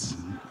 $20.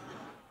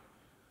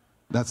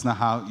 That's not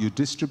how you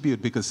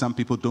distribute, because some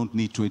people don't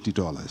need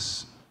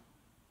 $20.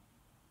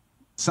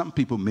 Some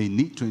people may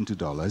need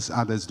 $20,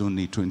 others don't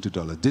need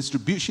 $20.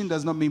 Distribution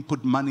does not mean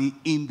put money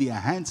in their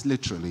hands,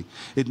 literally.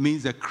 It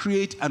means that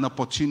create an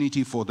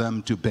opportunity for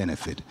them to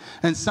benefit.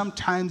 And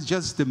sometimes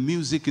just the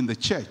music in the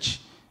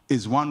church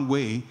is one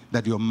way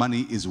that your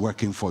money is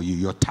working for you.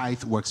 Your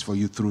tithe works for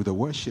you through the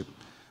worship.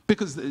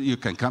 Because you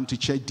can come to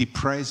church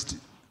depressed,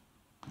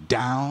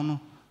 down,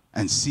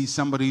 and see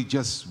somebody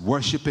just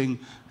worshiping,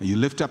 and you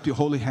lift up your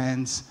holy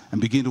hands and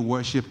begin to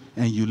worship,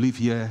 and you leave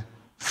here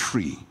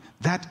free.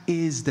 That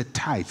is the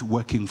tithe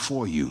working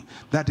for you.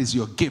 That is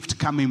your gift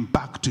coming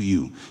back to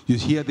you. You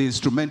hear the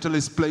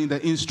instrumentalist playing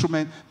the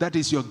instrument. That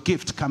is your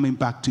gift coming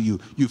back to you.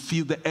 You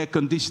feel the air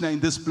conditioner in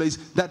this place.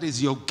 That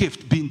is your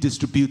gift being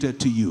distributed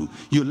to you.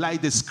 You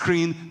light the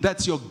screen.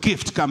 That's your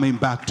gift coming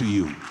back to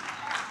you.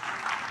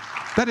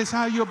 That is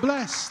how you're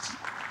blessed.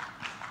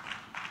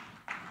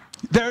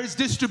 There is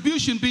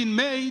distribution being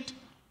made.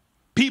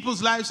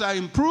 People's lives are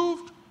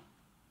improved.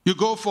 You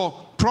go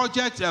for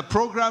projects,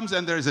 programs,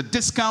 and there is a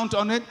discount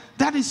on it.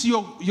 That is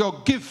your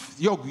gift,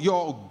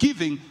 your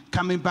giving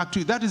coming back to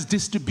you. That is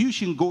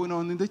distribution going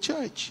on in the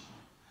church.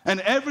 And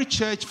every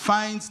church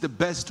finds the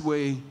best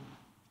way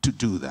to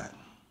do that.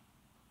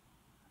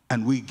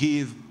 And we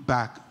give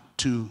back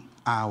to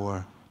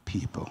our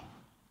people.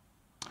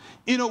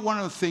 You know, one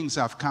of the things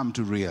I've come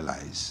to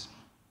realize,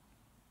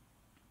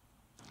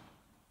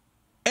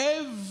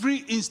 every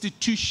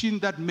institution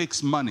that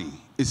makes money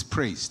is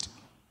praised.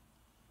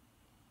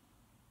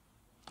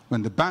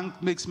 When the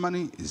bank makes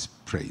money, it's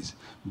praised.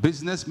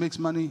 Business makes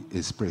money,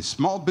 it's praised.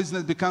 Small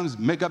business becomes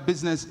mega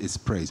business, it's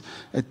praised.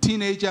 A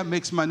teenager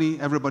makes money,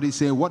 everybody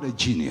say, what a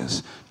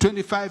genius.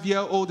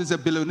 25-year-old is a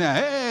billionaire.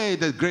 Hey,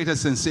 the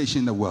greatest sensation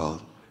in the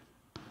world.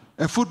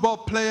 A football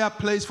player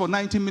plays for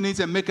 90 minutes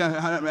and makes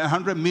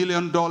 $100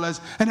 million,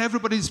 and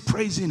everybody's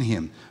praising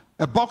him.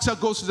 A boxer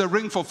goes to the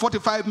ring for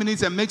 45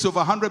 minutes and makes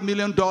over $100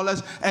 million,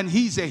 and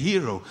he's a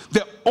hero.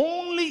 The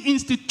only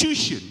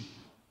institution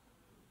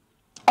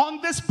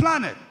on this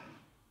planet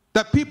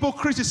that people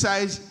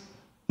criticize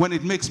when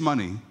it makes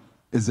money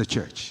is the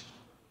church.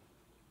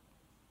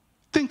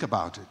 Think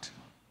about it.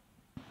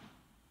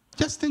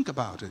 Just think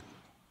about it.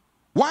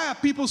 Why are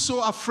people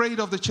so afraid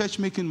of the church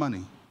making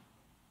money?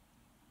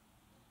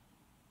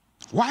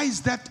 Why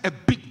is that a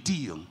big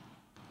deal?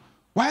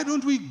 Why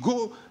don't we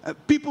go,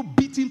 people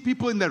beating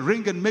people in the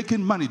ring and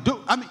making money?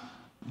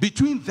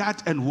 Between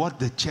that and what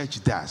the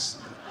church does,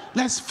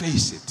 let's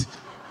face it,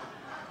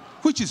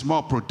 which is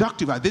more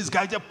productive? This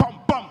guy just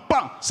pump, pump,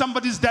 pump,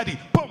 somebody's daddy,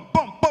 pump,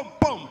 pump, pump,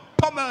 pump,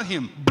 pummel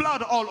him,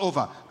 blood all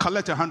over,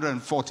 collect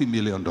 $140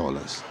 million.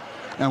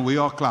 And we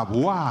all clap,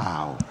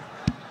 wow,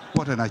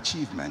 what an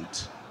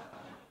achievement.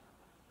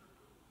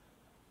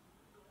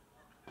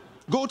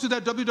 Go to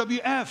the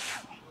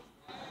WWF.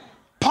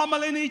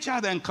 Pummeling each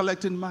other and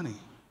collecting money.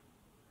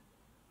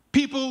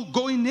 People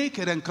going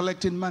naked and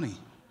collecting money.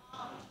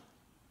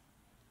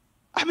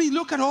 I mean,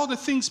 look at all the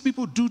things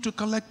people do to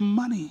collect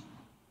money.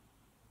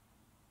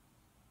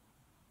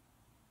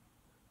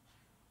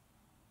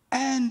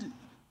 And,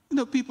 you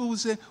know, people will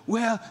say,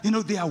 well, you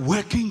know, they are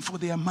working for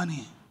their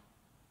money.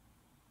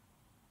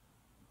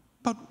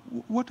 But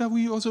what are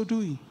we also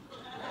doing?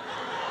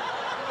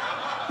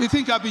 You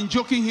think I've been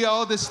joking here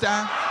all this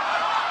time?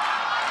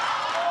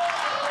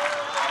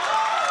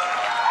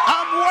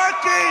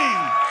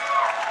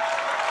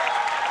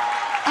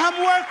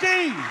 I'm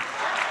working.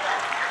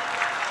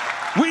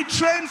 We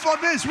train for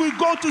this. We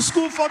go to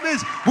school for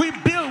this. We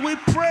build, we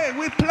pray,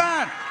 we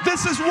plan.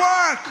 This is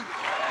work.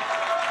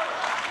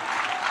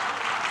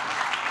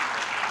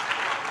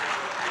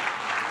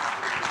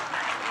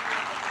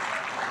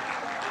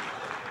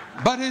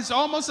 But it's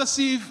almost as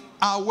if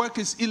our work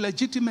is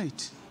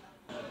illegitimate.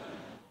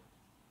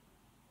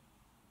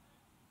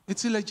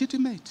 It's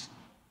illegitimate.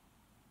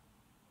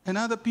 And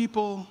other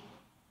people,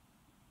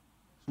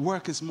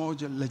 work is more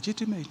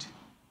legitimate.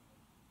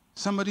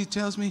 Somebody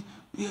tells me,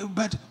 yeah,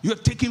 but you're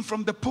taking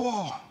from the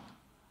poor.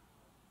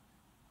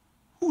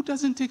 Who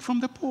doesn't take from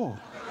the poor?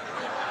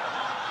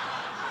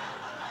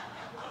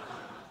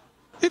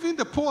 Even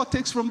the poor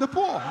takes from the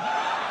poor.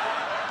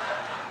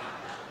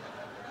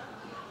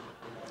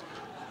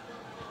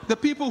 The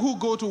people who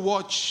go to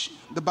watch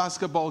the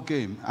basketball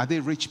game, are they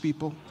rich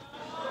people?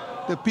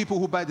 The people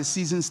who buy the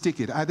season's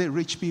ticket, are they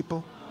rich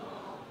people?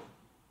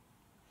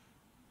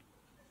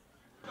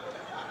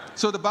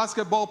 So the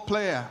basketball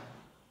player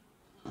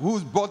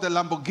who's bought the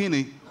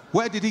Lamborghini,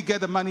 where did he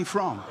get the money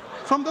from?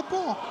 From the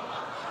poor.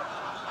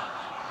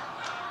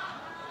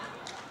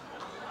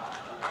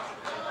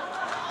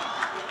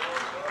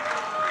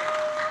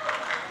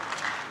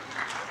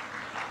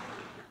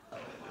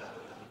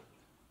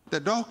 The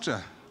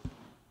doctor,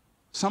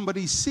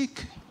 somebody's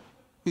sick,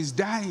 he's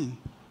dying.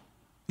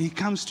 He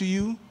comes to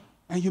you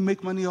and you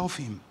make money off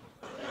him.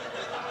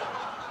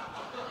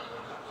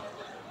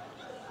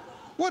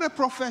 What a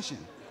profession.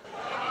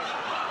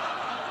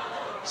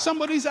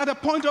 Somebody's at a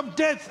point of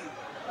death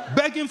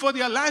begging for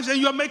their lives, and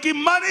you're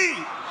making money.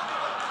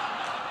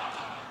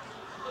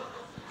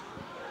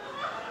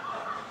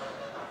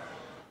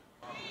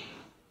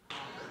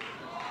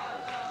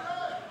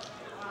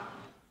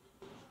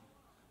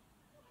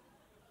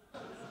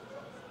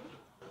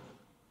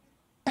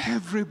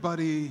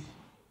 Everybody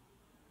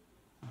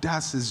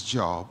does his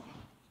job,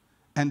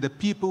 and the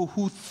people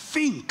who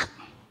think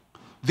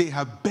they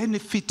have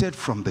benefited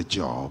from the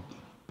job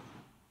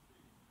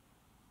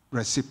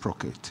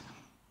reciprocate.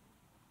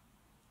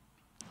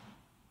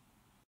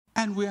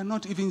 And we are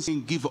not even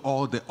saying give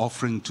all the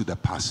offering to the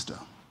pastor.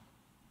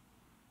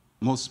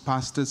 Most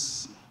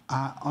pastors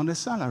are on a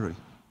salary.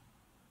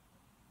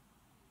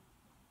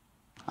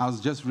 I was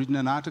just reading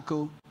an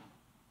article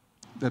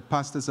that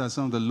pastors are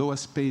some of the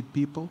lowest paid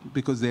people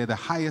because they're the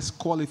highest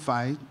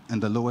qualified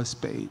and the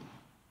lowest paid.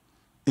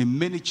 In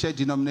many church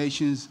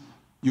denominations,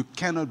 you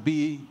cannot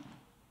be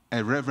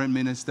a reverend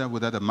minister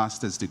without a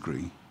master's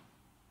degree.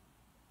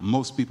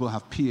 Most people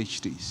have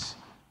PhDs,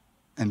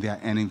 and they are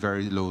earning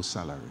very low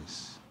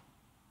salaries.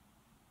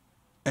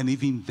 And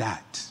even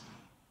that,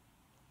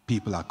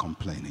 people are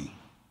complaining.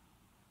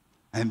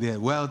 And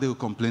they'll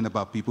complain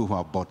about people who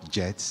have bought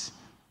jets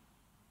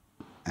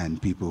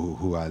and people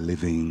who are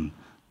living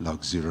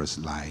luxurious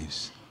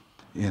lives.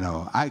 You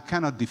know, I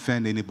cannot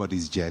defend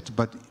anybody's jet,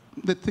 but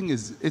the thing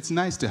is, it's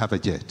nice to have a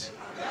jet.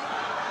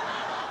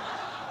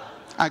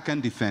 I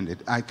can defend it.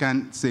 I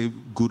can't say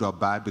good or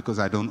bad because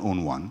I don't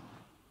own one.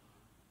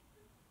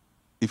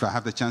 If I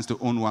have the chance to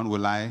own one,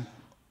 will I?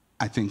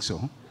 I think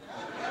so.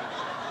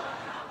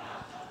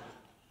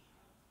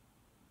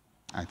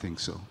 I think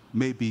so.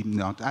 Maybe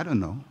not. I don't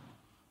know.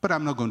 But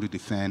I'm not going to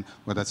defend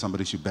whether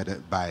somebody should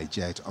better buy a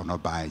jet or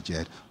not buy a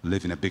jet,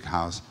 live in a big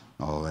house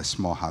or a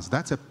small house.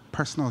 That's a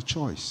personal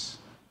choice.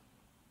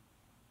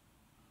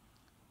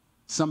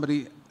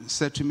 Somebody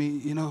said to me,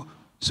 you know,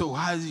 so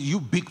how you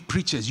big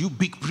preachers, you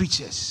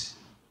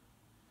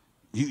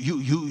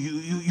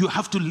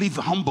have to live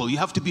humble. You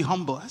have to be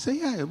humble. I say,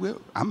 yeah, well,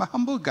 I'm a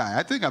humble guy.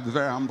 I think I'm a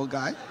very humble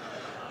guy.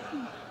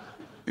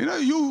 You know,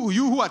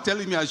 you who are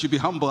telling me I should be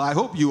humble, I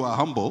hope you are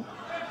humble.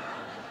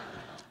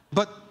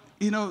 But,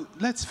 you know,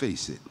 let's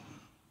face it.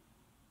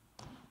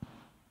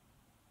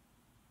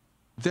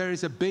 There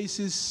is a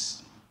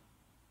basis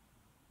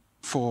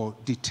for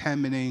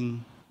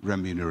determining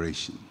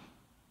remuneration.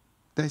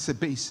 There's a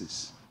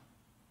basis.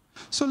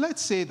 So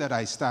let's say that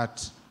I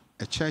start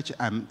a church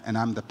and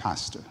I'm the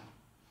pastor.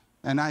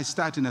 And I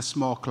start in a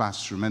small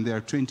classroom and there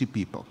are 20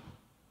 people.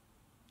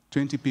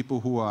 20 people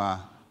who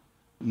are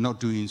not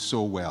doing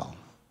so well.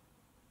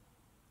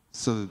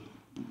 So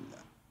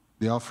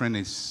the offering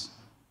is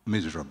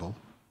miserable.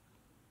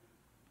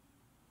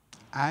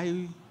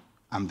 I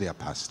am their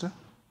pastor.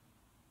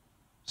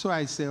 So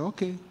I say,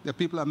 okay, the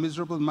people are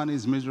miserable, money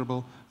is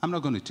miserable. I'm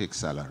not going to take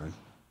salary.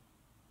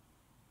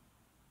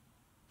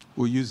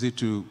 We'll use it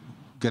to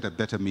get a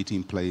better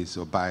meeting place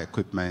or buy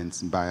equipment,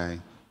 buy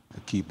a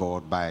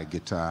keyboard, buy a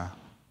guitar.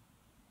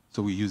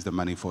 So we use the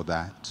money for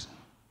that.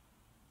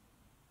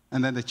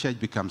 And then the church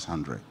becomes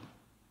 100.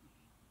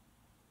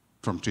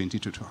 From 20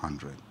 to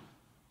 200.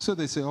 So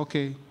they say,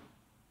 okay,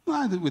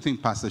 well, we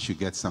think pastor should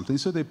get something.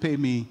 So they pay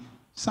me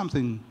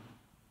something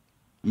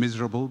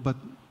miserable, but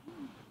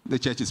the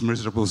church is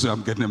miserable, so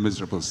I'm getting a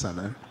miserable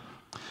salary.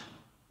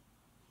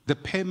 The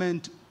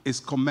payment is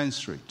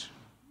commensurate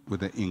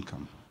with the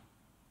income.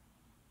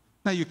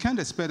 Now, you can't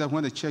expect that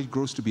when the church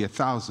grows to be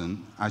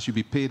 1,000, I should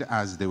be paid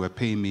as they were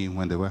paying me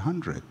when they were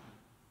 100.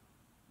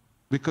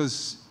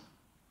 Because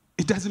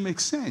it doesn't make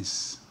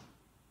sense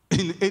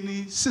in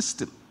any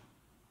system.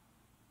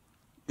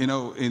 You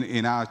know,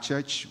 in our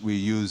church, we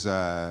use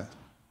a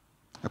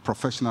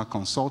professional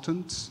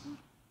consultant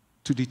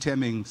to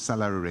determine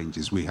salary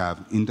ranges. We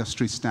have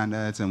industry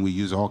standards, and we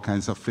use all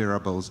kinds of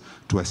variables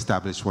to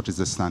establish what is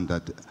the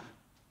standard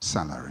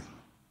salary.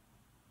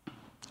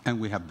 And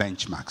we have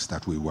benchmarks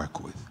that we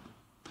work with.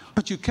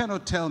 But you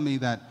cannot tell me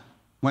that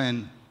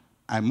when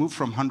I move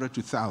from 100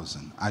 to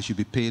 1,000, I should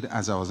be paid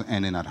as I was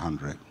earning at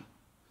 100.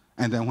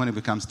 And then when it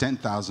becomes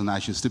 10,000, I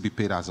should still be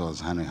paid as I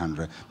was earning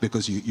 100,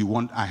 because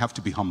I have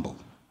to be humble.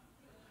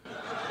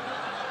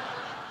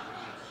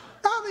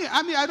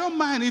 I mean, I don't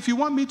mind. If you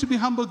want me to be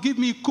humble, give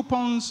me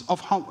coupons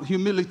of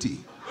humility.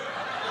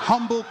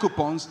 Humble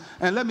coupons.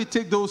 And let me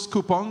take those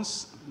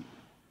coupons.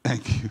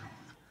 Thank you.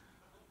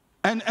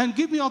 And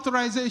give me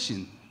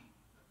authorization.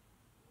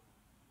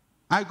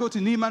 I go to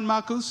Neiman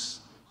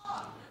Marcus,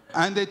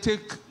 and they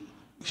take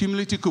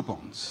humility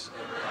coupons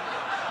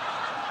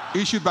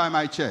issued by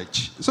my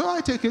church. So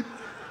I take it,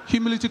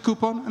 humility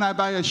coupon, and I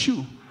buy a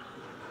shoe.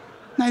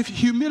 Now, if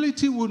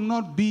humility would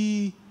not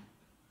be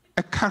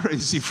a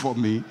currency for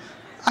me,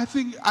 I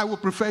think I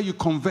would prefer you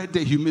convert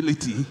the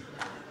humility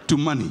to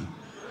money.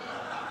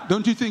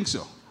 Don't you think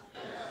so?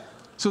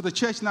 So the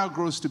church now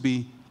grows to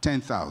be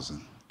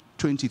 10,000,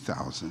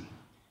 20,000,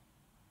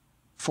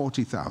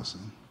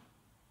 40,000.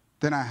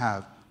 Then I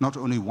have not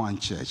only one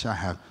church, I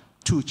have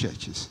 2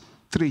 churches,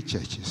 3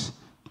 churches,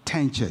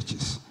 10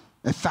 churches,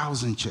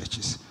 1,000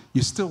 churches.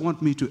 You still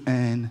want me to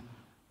earn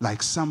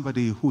like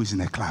somebody who is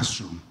in a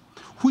classroom,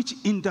 Which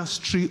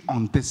industry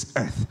on this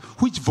earth,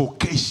 which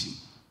vocation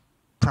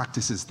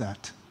practices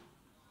that?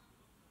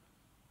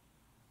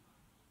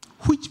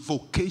 Which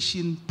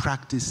vocation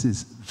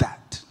practices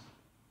that?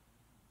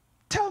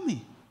 Tell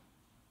me.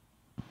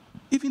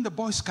 Even the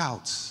Boy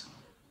Scouts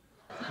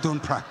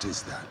don't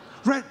practice that.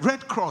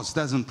 Red Cross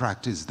doesn't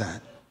practice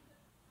that.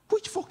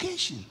 Which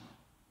vocation?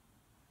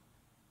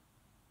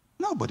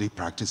 Nobody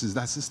practices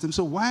that system.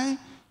 So why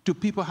do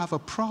people have a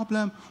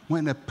problem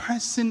when a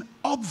person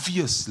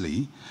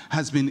obviously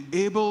has been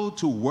able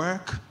to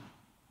work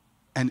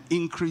and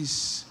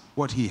increase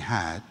what he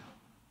had?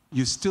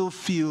 You still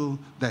feel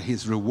that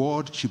his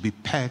reward should be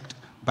pegged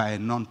by a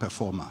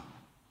non-performer.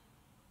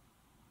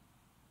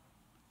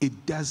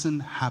 It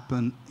doesn't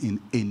happen in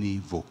any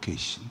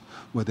vocation.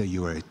 Whether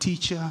you are a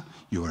teacher,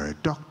 you are a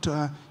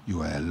doctor,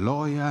 you are a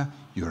lawyer,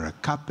 you are a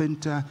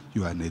carpenter,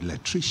 you are an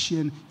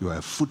electrician, you are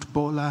a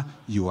footballer,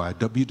 you are a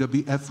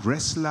WWF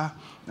wrestler,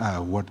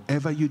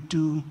 whatever you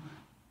do,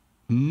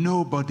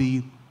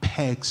 nobody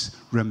pegs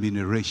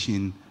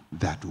remuneration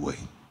that way.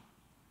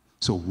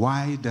 So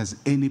why does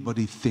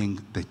anybody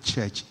think the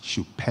church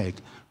should peg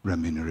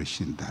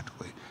remuneration that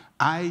way?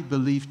 I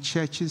believe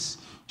churches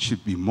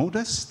should be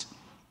modest.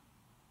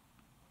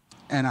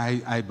 And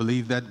I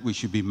believe that we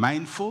should be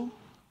mindful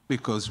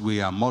because we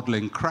are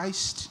modeling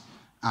Christ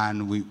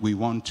and we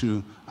want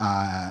to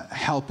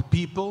help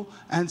people.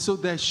 And so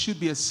there should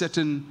be a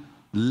certain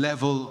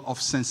level of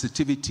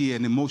sensitivity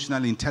and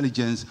emotional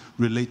intelligence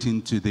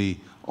relating to the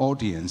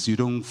audience. You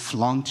don't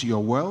flaunt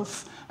your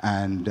wealth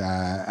and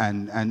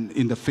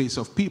in the face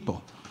of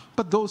people.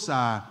 But those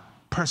are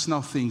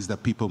personal things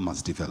that people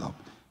must develop.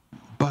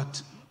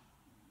 But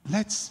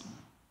let's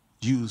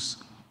use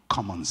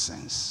common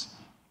sense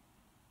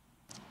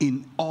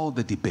in all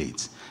the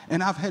debates.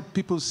 And I've heard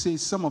people say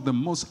some of the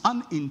most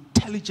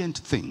unintelligent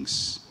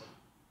things.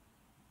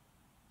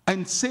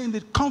 And saying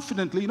it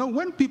confidently. You know,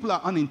 when people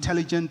are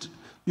unintelligent,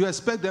 you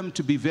expect them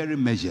to be very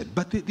measured.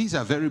 But these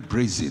are very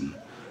brazen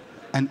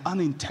and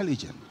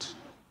unintelligent.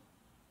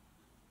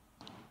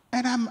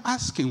 And I'm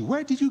asking,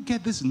 where did you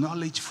get this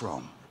knowledge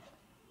from?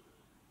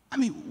 I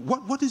mean,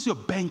 what is your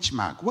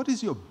benchmark? What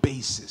is your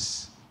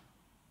basis?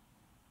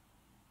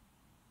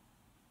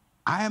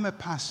 I am a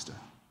pastor.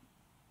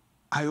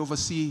 I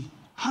oversee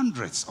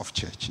hundreds of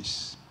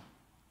churches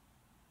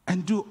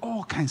and do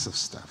all kinds of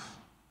stuff.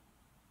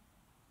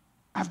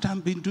 I've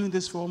been doing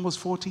this for almost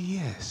 40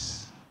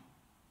 years.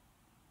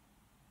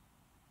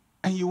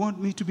 And you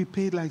want me to be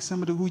paid like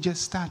somebody who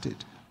just started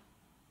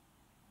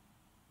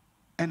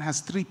and has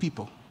 3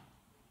 people?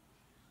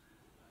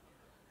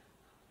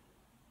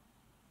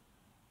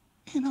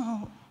 You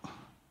know,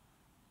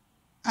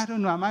 I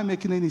don't know, am I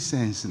making any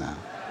sense now?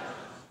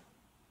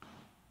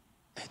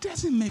 It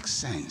doesn't make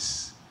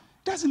sense.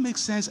 Doesn't make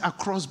sense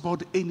across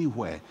board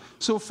anywhere.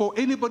 So for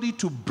anybody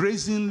to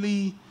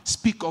brazenly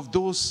speak of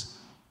those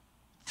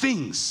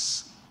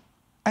things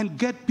and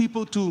get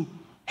people to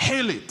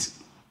hail it,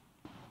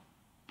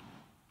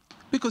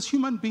 because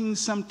human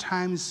beings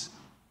sometimes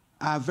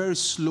are very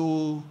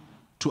slow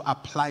to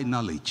apply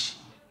knowledge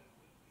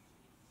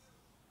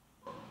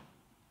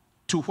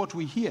to what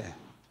we hear.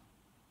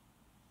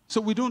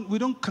 So we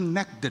don't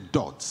connect the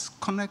dots.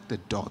 Connect the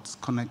dots.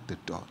 Connect the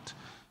dots.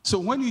 So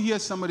when you hear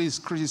somebody is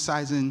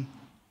criticizing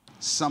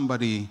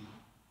somebody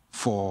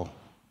for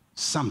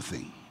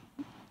something,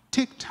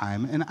 take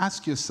time and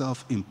ask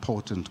yourself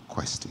important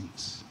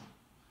questions.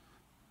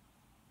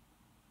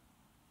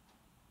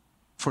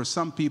 For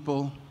some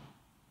people,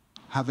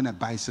 having a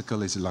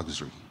bicycle is a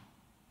luxury.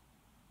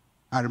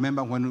 I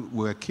remember when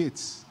we were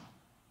kids,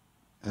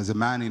 there's a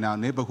man in our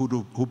neighborhood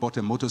who bought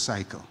a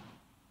motorcycle.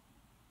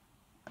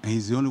 And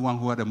he's the only one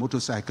who had a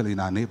motorcycle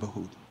in our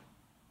neighborhood.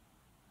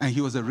 And he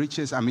was the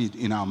richest, I mean,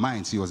 in our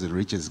minds, he was the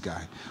richest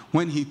guy.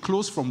 When he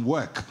closed from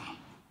work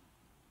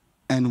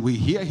and we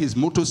hear his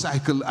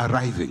motorcycle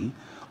arriving,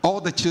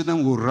 all the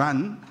children will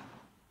run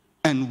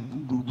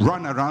and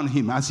run around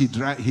him as he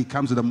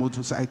comes with a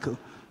motorcycle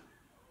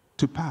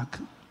to park.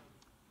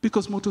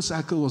 Because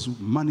motorcycle was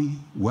money,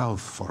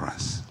 wealth for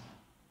us.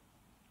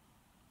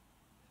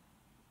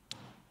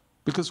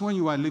 Because when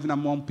you are living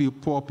among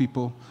poor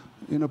people,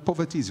 you know,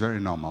 poverty is very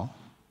normal.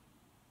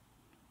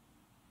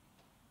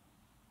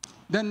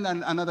 Then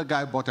another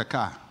guy bought a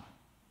car.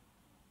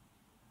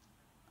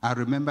 I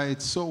remember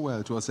it so well.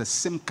 It was a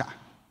Simca.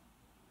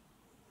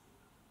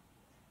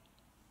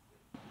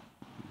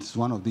 It's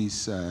one of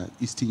these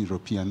Eastern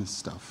European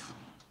stuff.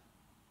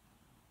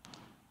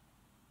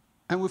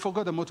 And we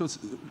forgot the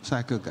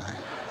motorcycle guy.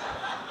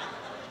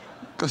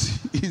 Because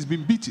he's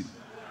been beaten.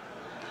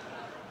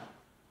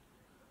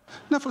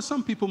 Now, for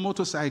some people,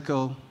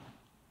 motorcycle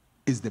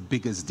is the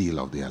biggest deal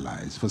of their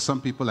lives. For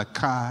some people, a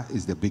car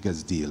is the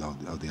biggest deal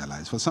of their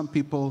lives. For some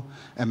people,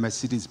 a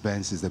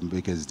Mercedes-Benz is the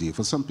biggest deal.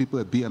 For some people,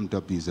 a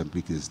BMW is the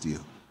biggest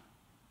deal.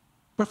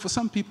 But for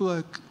some people,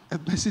 a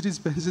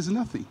Mercedes-Benz is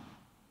nothing.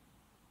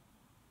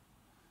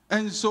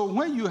 And so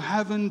when you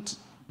haven't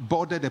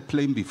boarded a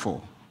plane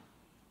before,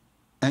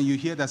 and you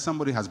hear that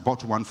somebody has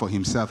bought one for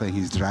himself and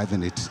he's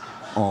driving it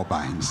all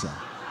by himself,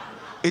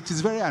 it is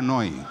very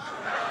annoying.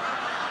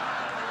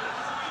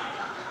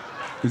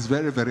 It's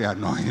very, very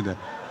annoying.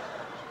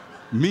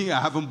 Me,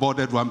 I haven't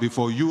boarded one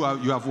before. You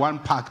have one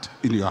packed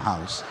in your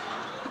house.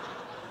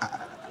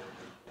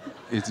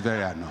 It's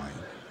very annoying.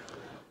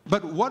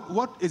 But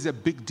what is a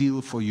big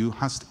deal for you?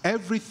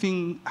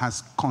 Everything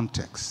has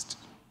context.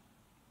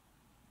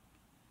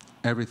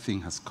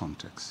 Everything has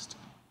context.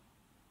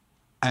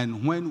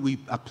 And when we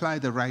apply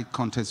the right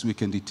context, we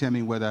can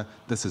determine whether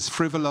this is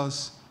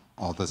frivolous,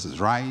 or this is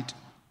right,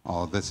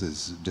 or this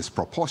is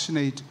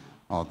disproportionate,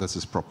 or this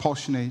is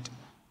proportionate,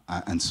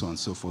 and so on and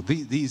so forth.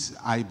 These,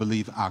 I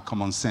believe, are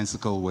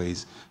commonsensical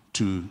ways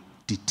to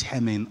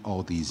determine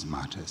all these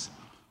matters.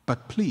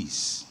 But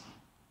please,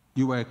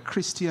 you are a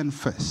Christian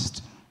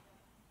first.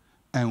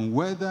 And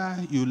whether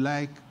you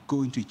like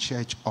going to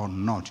church or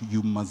not,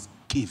 you must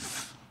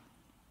give.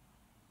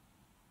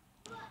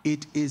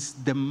 It is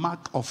the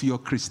mark of your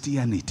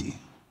Christianity.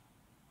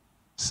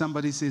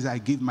 Somebody says, I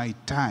give my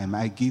time,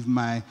 I give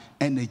my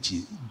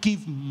energy.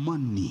 Give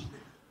money.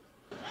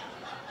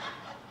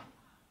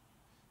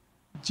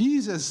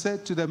 Jesus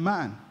said to the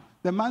man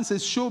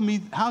says, show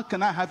me how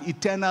can I have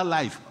eternal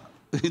life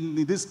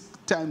in these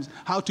times,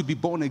 how to be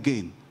born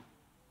again.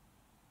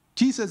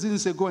 Jesus didn't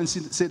say, go and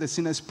say the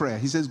sinner's prayer.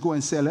 He says, go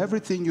and sell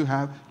everything you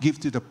have, give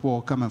to the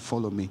poor, come and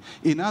follow me.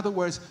 In other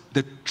words,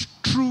 the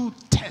true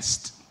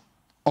test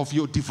of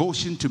your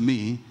devotion to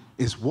me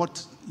is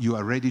what you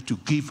are ready to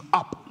give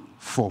up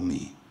for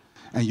me.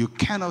 And you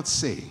cannot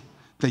say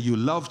that you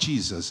love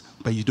Jesus,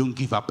 but you don't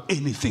give up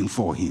anything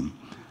for him.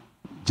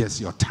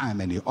 Just your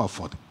time and your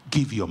effort.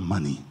 Give your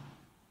money.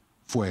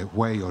 For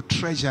where your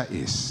treasure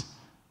is,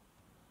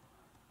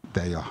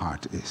 there your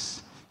heart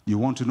is. You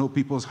want to know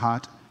people's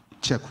heart?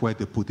 Check where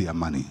they put their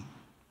money.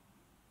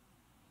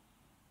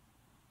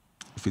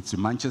 If it's to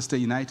Manchester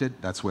United,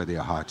 that's where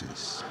their heart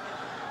is.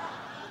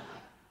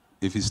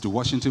 If it's to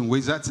Washington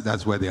Wizards,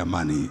 that's where their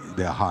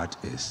heart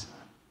is.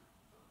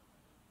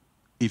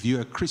 If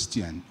you're a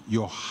Christian,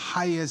 your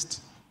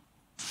highest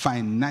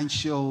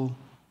financial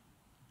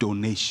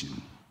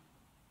donation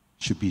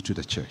should be to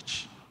the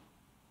church.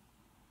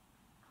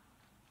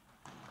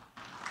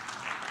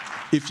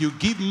 If you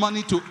give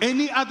money to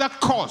any other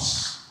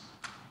cause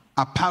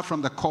apart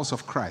from the cause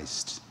of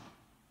Christ,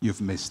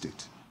 you've missed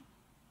it.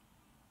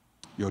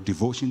 Your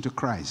devotion to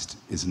Christ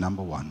is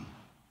number one.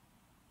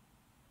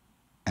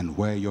 And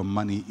where your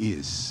money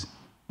is,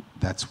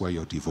 that's where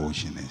your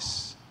devotion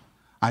is.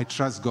 I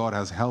trust God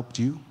has helped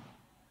you.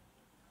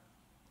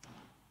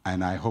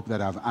 And I hope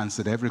that I've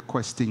answered every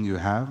question you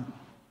have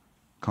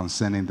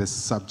concerning this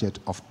subject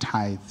of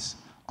tithes,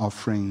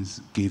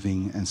 offerings,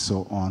 giving, and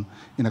so on.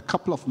 In a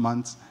couple of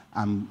months,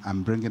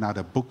 I'm bringing out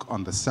a book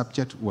on the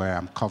subject where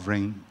I'm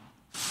covering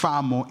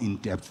far more in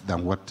depth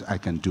than what I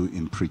can do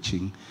in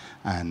preaching.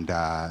 And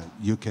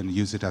you can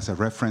use it as a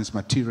reference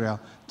material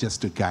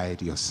just to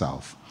guide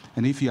yourself.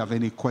 And if you have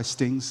any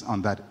questions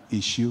on that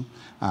issue,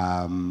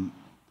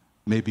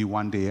 maybe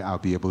one day I'll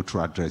be able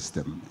to address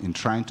them. In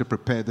trying to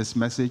prepare this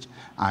message,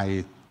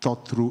 I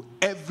thought through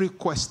every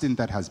question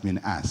that has been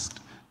asked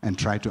and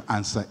tried to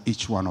answer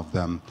each one of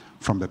them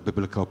from a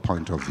biblical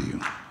point of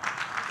view.